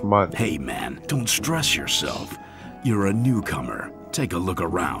don't have money? Hey man, don't stress yourself. You're a newcomer. Take a look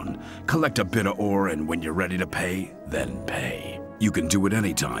around, collect a bit of ore, and when you're ready to pay, then pay. You can do it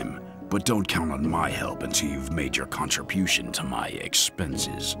anytime, but don't count on my help until you've made your contribution to my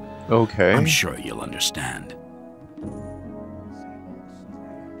expenses. Okay. I'm sure you'll understand.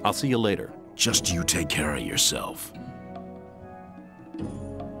 I'll see you later. Just you take care of yourself.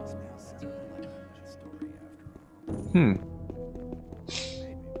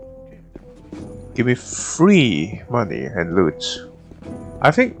 Give me free money and loot. I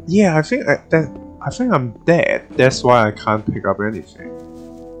think I'm dead. That's why I can't pick up anything.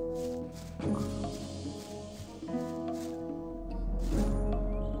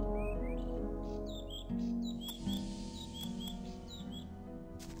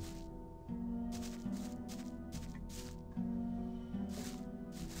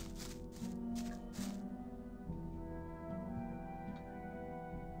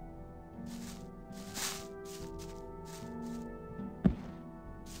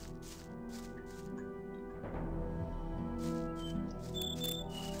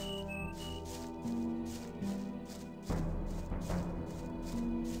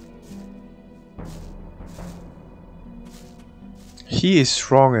 He is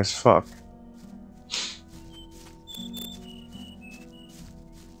strong as fuck.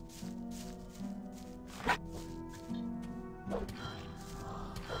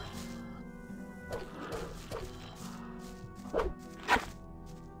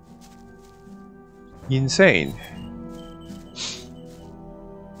 Insane.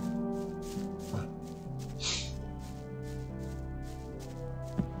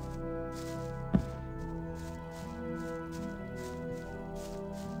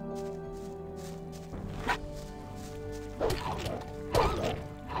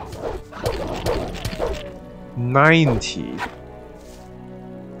 $90.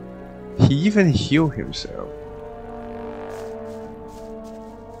 He even healed himself.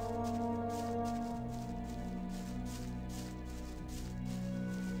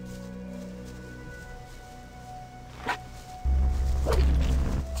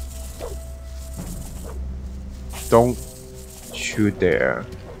 Don't shoot there.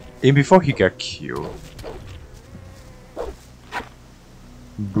 And before he get killed.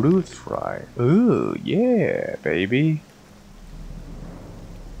 Blue fry. Ooh, yeah, baby.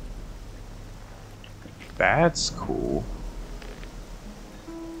 That's cool.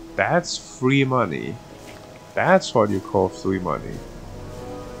 That's free money. That's what you call free money.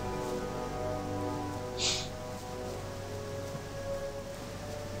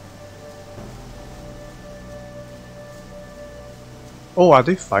 Oh, are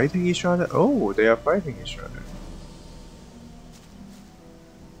they fighting each other? Oh, they are fighting each other.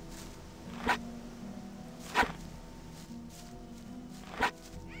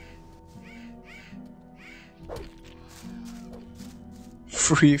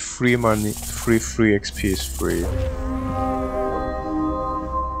 Free money, free XP is free.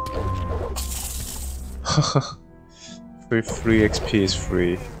 free XP is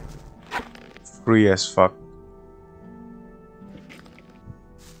free. Free as fuck.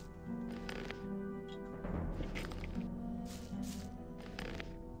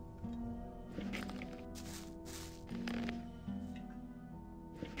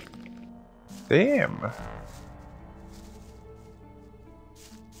 Damn.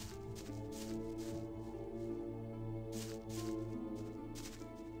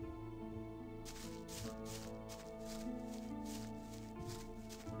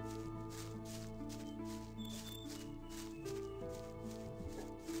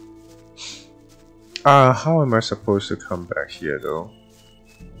 How am I supposed to come back here though?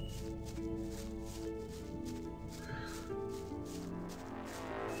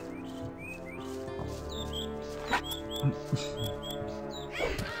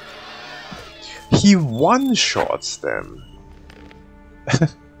 He one-shots them.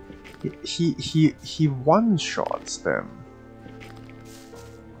 he one-shots them.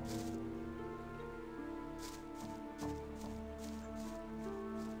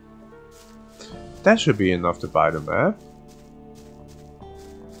 That should be enough to buy the map.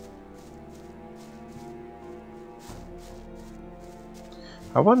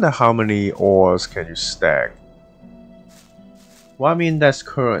 I wonder how many ores can you stack. Well, I mean, that's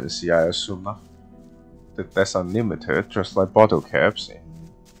currency, I assume. That's unlimited, just like bottle caps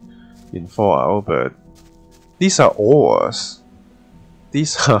in Fallout, but these are ores.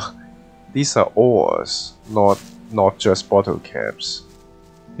 These are ores, not just bottle caps.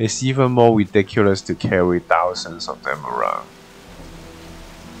 It's even more ridiculous to carry thousands of them around.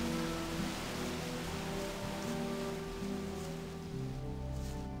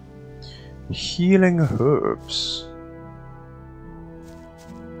 Healing herbs.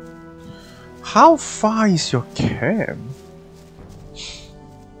 How far is your camp?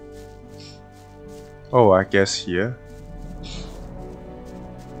 Oh, I guess here.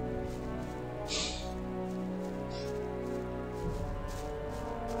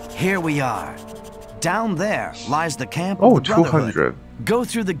 Here we are. Down there lies the camp of the Brotherhood. 200. Go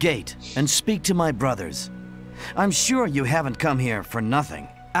through the gate and speak to my brothers. I'm sure you haven't come here for nothing.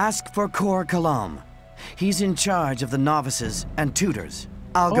 Ask for Kor Kalam. He's in charge of the novices and tutors.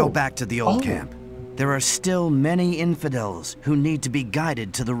 I'll go back to the old camp. There are still many infidels who need to be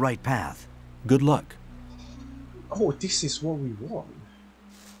guided to the right path. Good luck. Oh, this is what we want.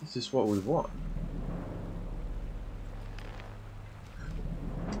 This is what we want.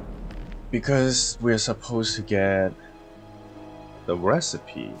 Because we're supposed to get the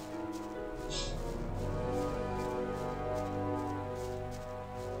recipe.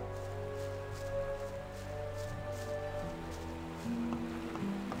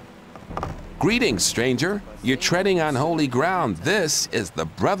 Greetings, stranger. You're treading on holy ground. This is the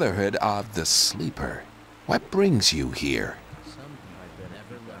Brotherhood of the Sleeper. What brings you here?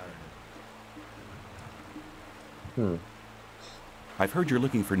 I've heard you're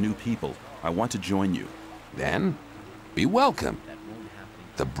looking for new people. I want to join you. Then, be welcome.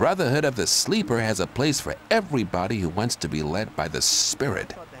 The Brotherhood of the Sleeper has a place for everybody who wants to be led by the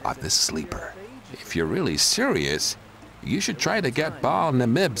spirit of the Sleeper. If you're really serious, you should try to get Baal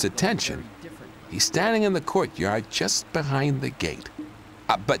Namib's attention. He's standing in the courtyard just behind the gate.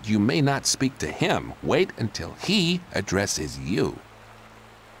 But you may not speak to him. Wait until he addresses you.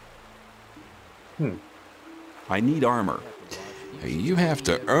 I need armor. You have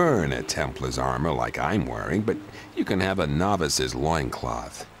to earn a Templar's armor like I'm wearing, but you can have a novice's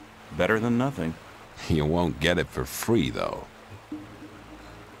loincloth. Better than nothing. You won't get it for free, though.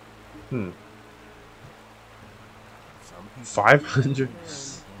 500?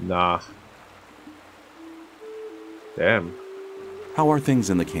 Nah. Damn. How are things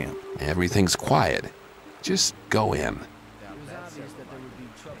in the camp? Everything's quiet. Just go in.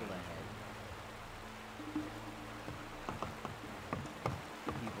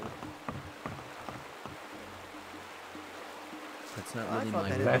 That's not really my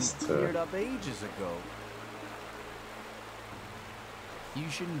best. Cleared up ages ago. You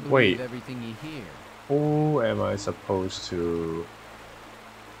shouldn't believe Wait. everything you hear. Who am I supposed to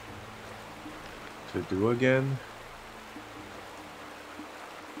do again?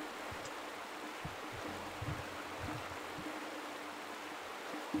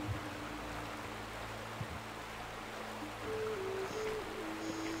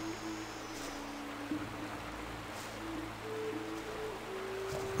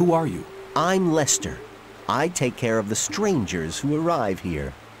 Who are you? I'm Lester. I take care of the strangers who arrive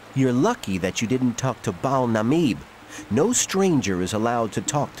here. You're lucky that you didn't talk to Baal Namib. No stranger is allowed to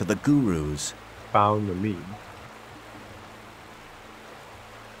talk to the gurus. Bound to me.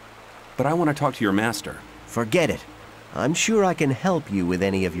 But I want to talk to your master. Forget it. I'm sure I can help you with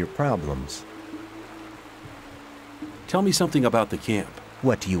any of your problems. Tell me something about the camp.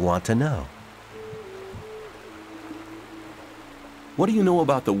 What do you want to know? What do you know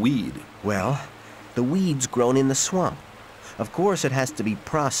about the weed? Well, the weed's grown in the swamp. Of course, it has to be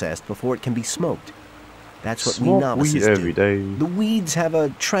processed before it can be smoked. That's what we novices weed every day. The weeds have a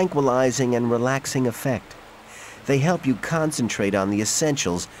tranquilizing and relaxing effect. They help you concentrate on the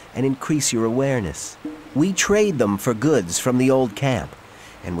essentials and increase your awareness. We trade them for goods from the old camp,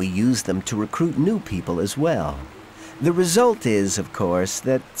 and we use them to recruit new people as well. The result is, of course,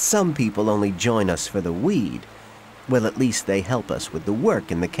 that some people only join us for the weed. Well, at least they help us with the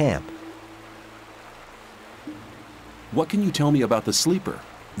work in the camp. What can you tell me about the sleeper?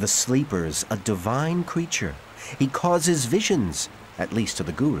 The sleeper's a divine creature. He causes visions, at least to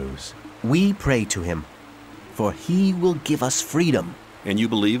the gurus. We pray to him, for he will give us freedom. And you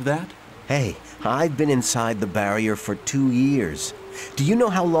believe that? Hey, I've been inside the barrier for 2 years. Do you know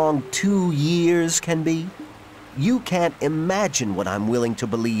how long 2 years can be? You can't imagine what I'm willing to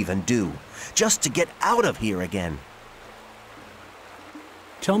believe and do, just to get out of here again.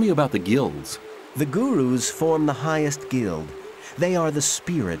 Tell me about the guilds. The gurus form the highest guild. They are the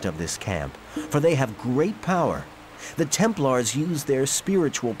spirit of this camp, for they have great power. The Templars use their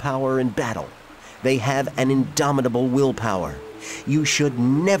spiritual power in battle. They have an indomitable willpower. You should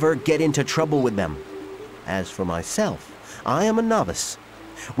never get into trouble with them. As for myself, I am a novice.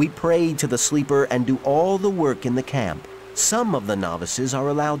 We pray to the sleeper and do all the work in the camp. Some of the novices are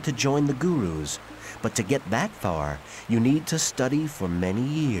allowed to join the gurus, but to get that far, you need to study for many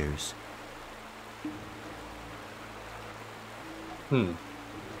years.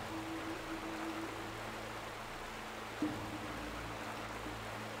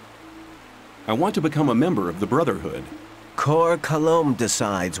 I want to become a member of the Brotherhood. Kor Kalom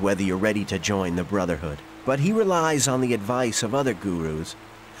decides whether you're ready to join the Brotherhood, but he relies on the advice of other gurus.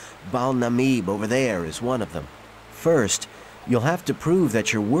 Bal Namib over there is one of them. First, you'll have to prove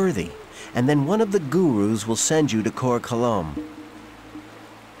that you're worthy, and then one of the gurus will send you to Kor Kalom.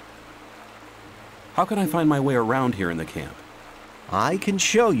 How can I find my way around here in the camp? I can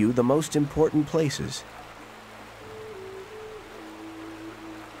show you the most important places.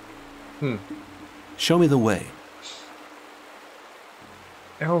 Show me the way.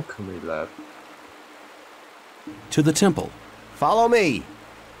 Alchemy lab. To the temple. Follow me.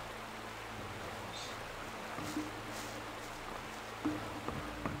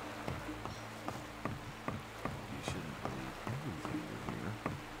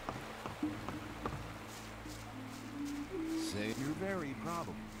 Say you're very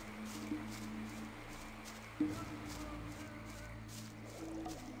probable.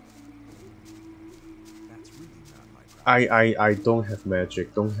 I don't have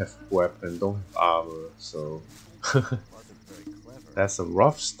magic, don't have weapon, don't have armor, so that's a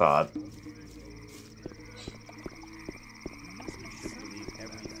rough start.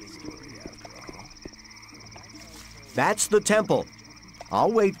 That's the temple.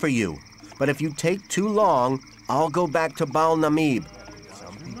 I'll wait for you, but if you take too long, I'll go back to Bal Namib.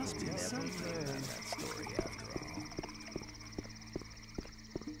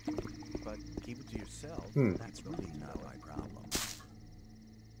 But keep it to yourself. That's really not my problem.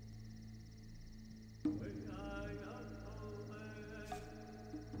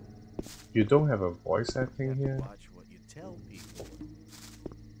 You don't have a voice acting here? Watch what you tell people.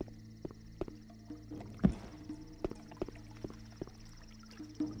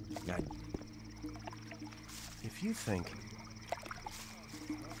 If you think...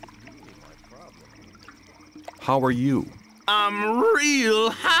 How are you? I'm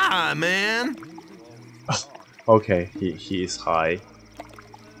real high, man. Okay, he is high.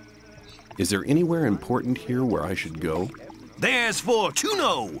 Is there anywhere important here where I should go? There's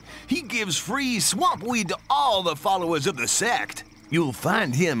Fortuno. He gives free swamp weed to all the followers of the sect. You'll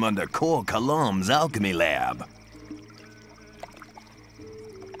find him under Kor Kalom's alchemy lab.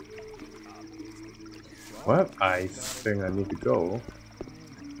 Well, I think I need to go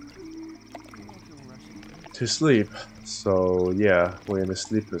to sleep. So yeah, we're in the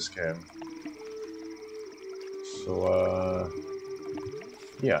sleepers camp. So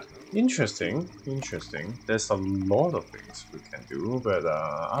yeah, interesting. There's a lot of things we can do, but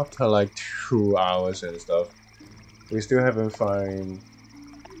after like 2 hours and stuff, we still haven't find.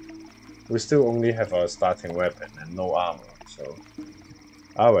 We still only have a starting weapon and no armor. So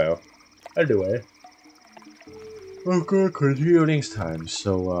well. Anyway. We're gonna continue next time,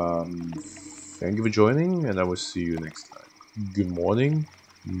 so Thank you for joining, and I will see you next time. Good morning,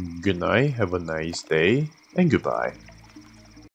 good night, have a nice day, and goodbye.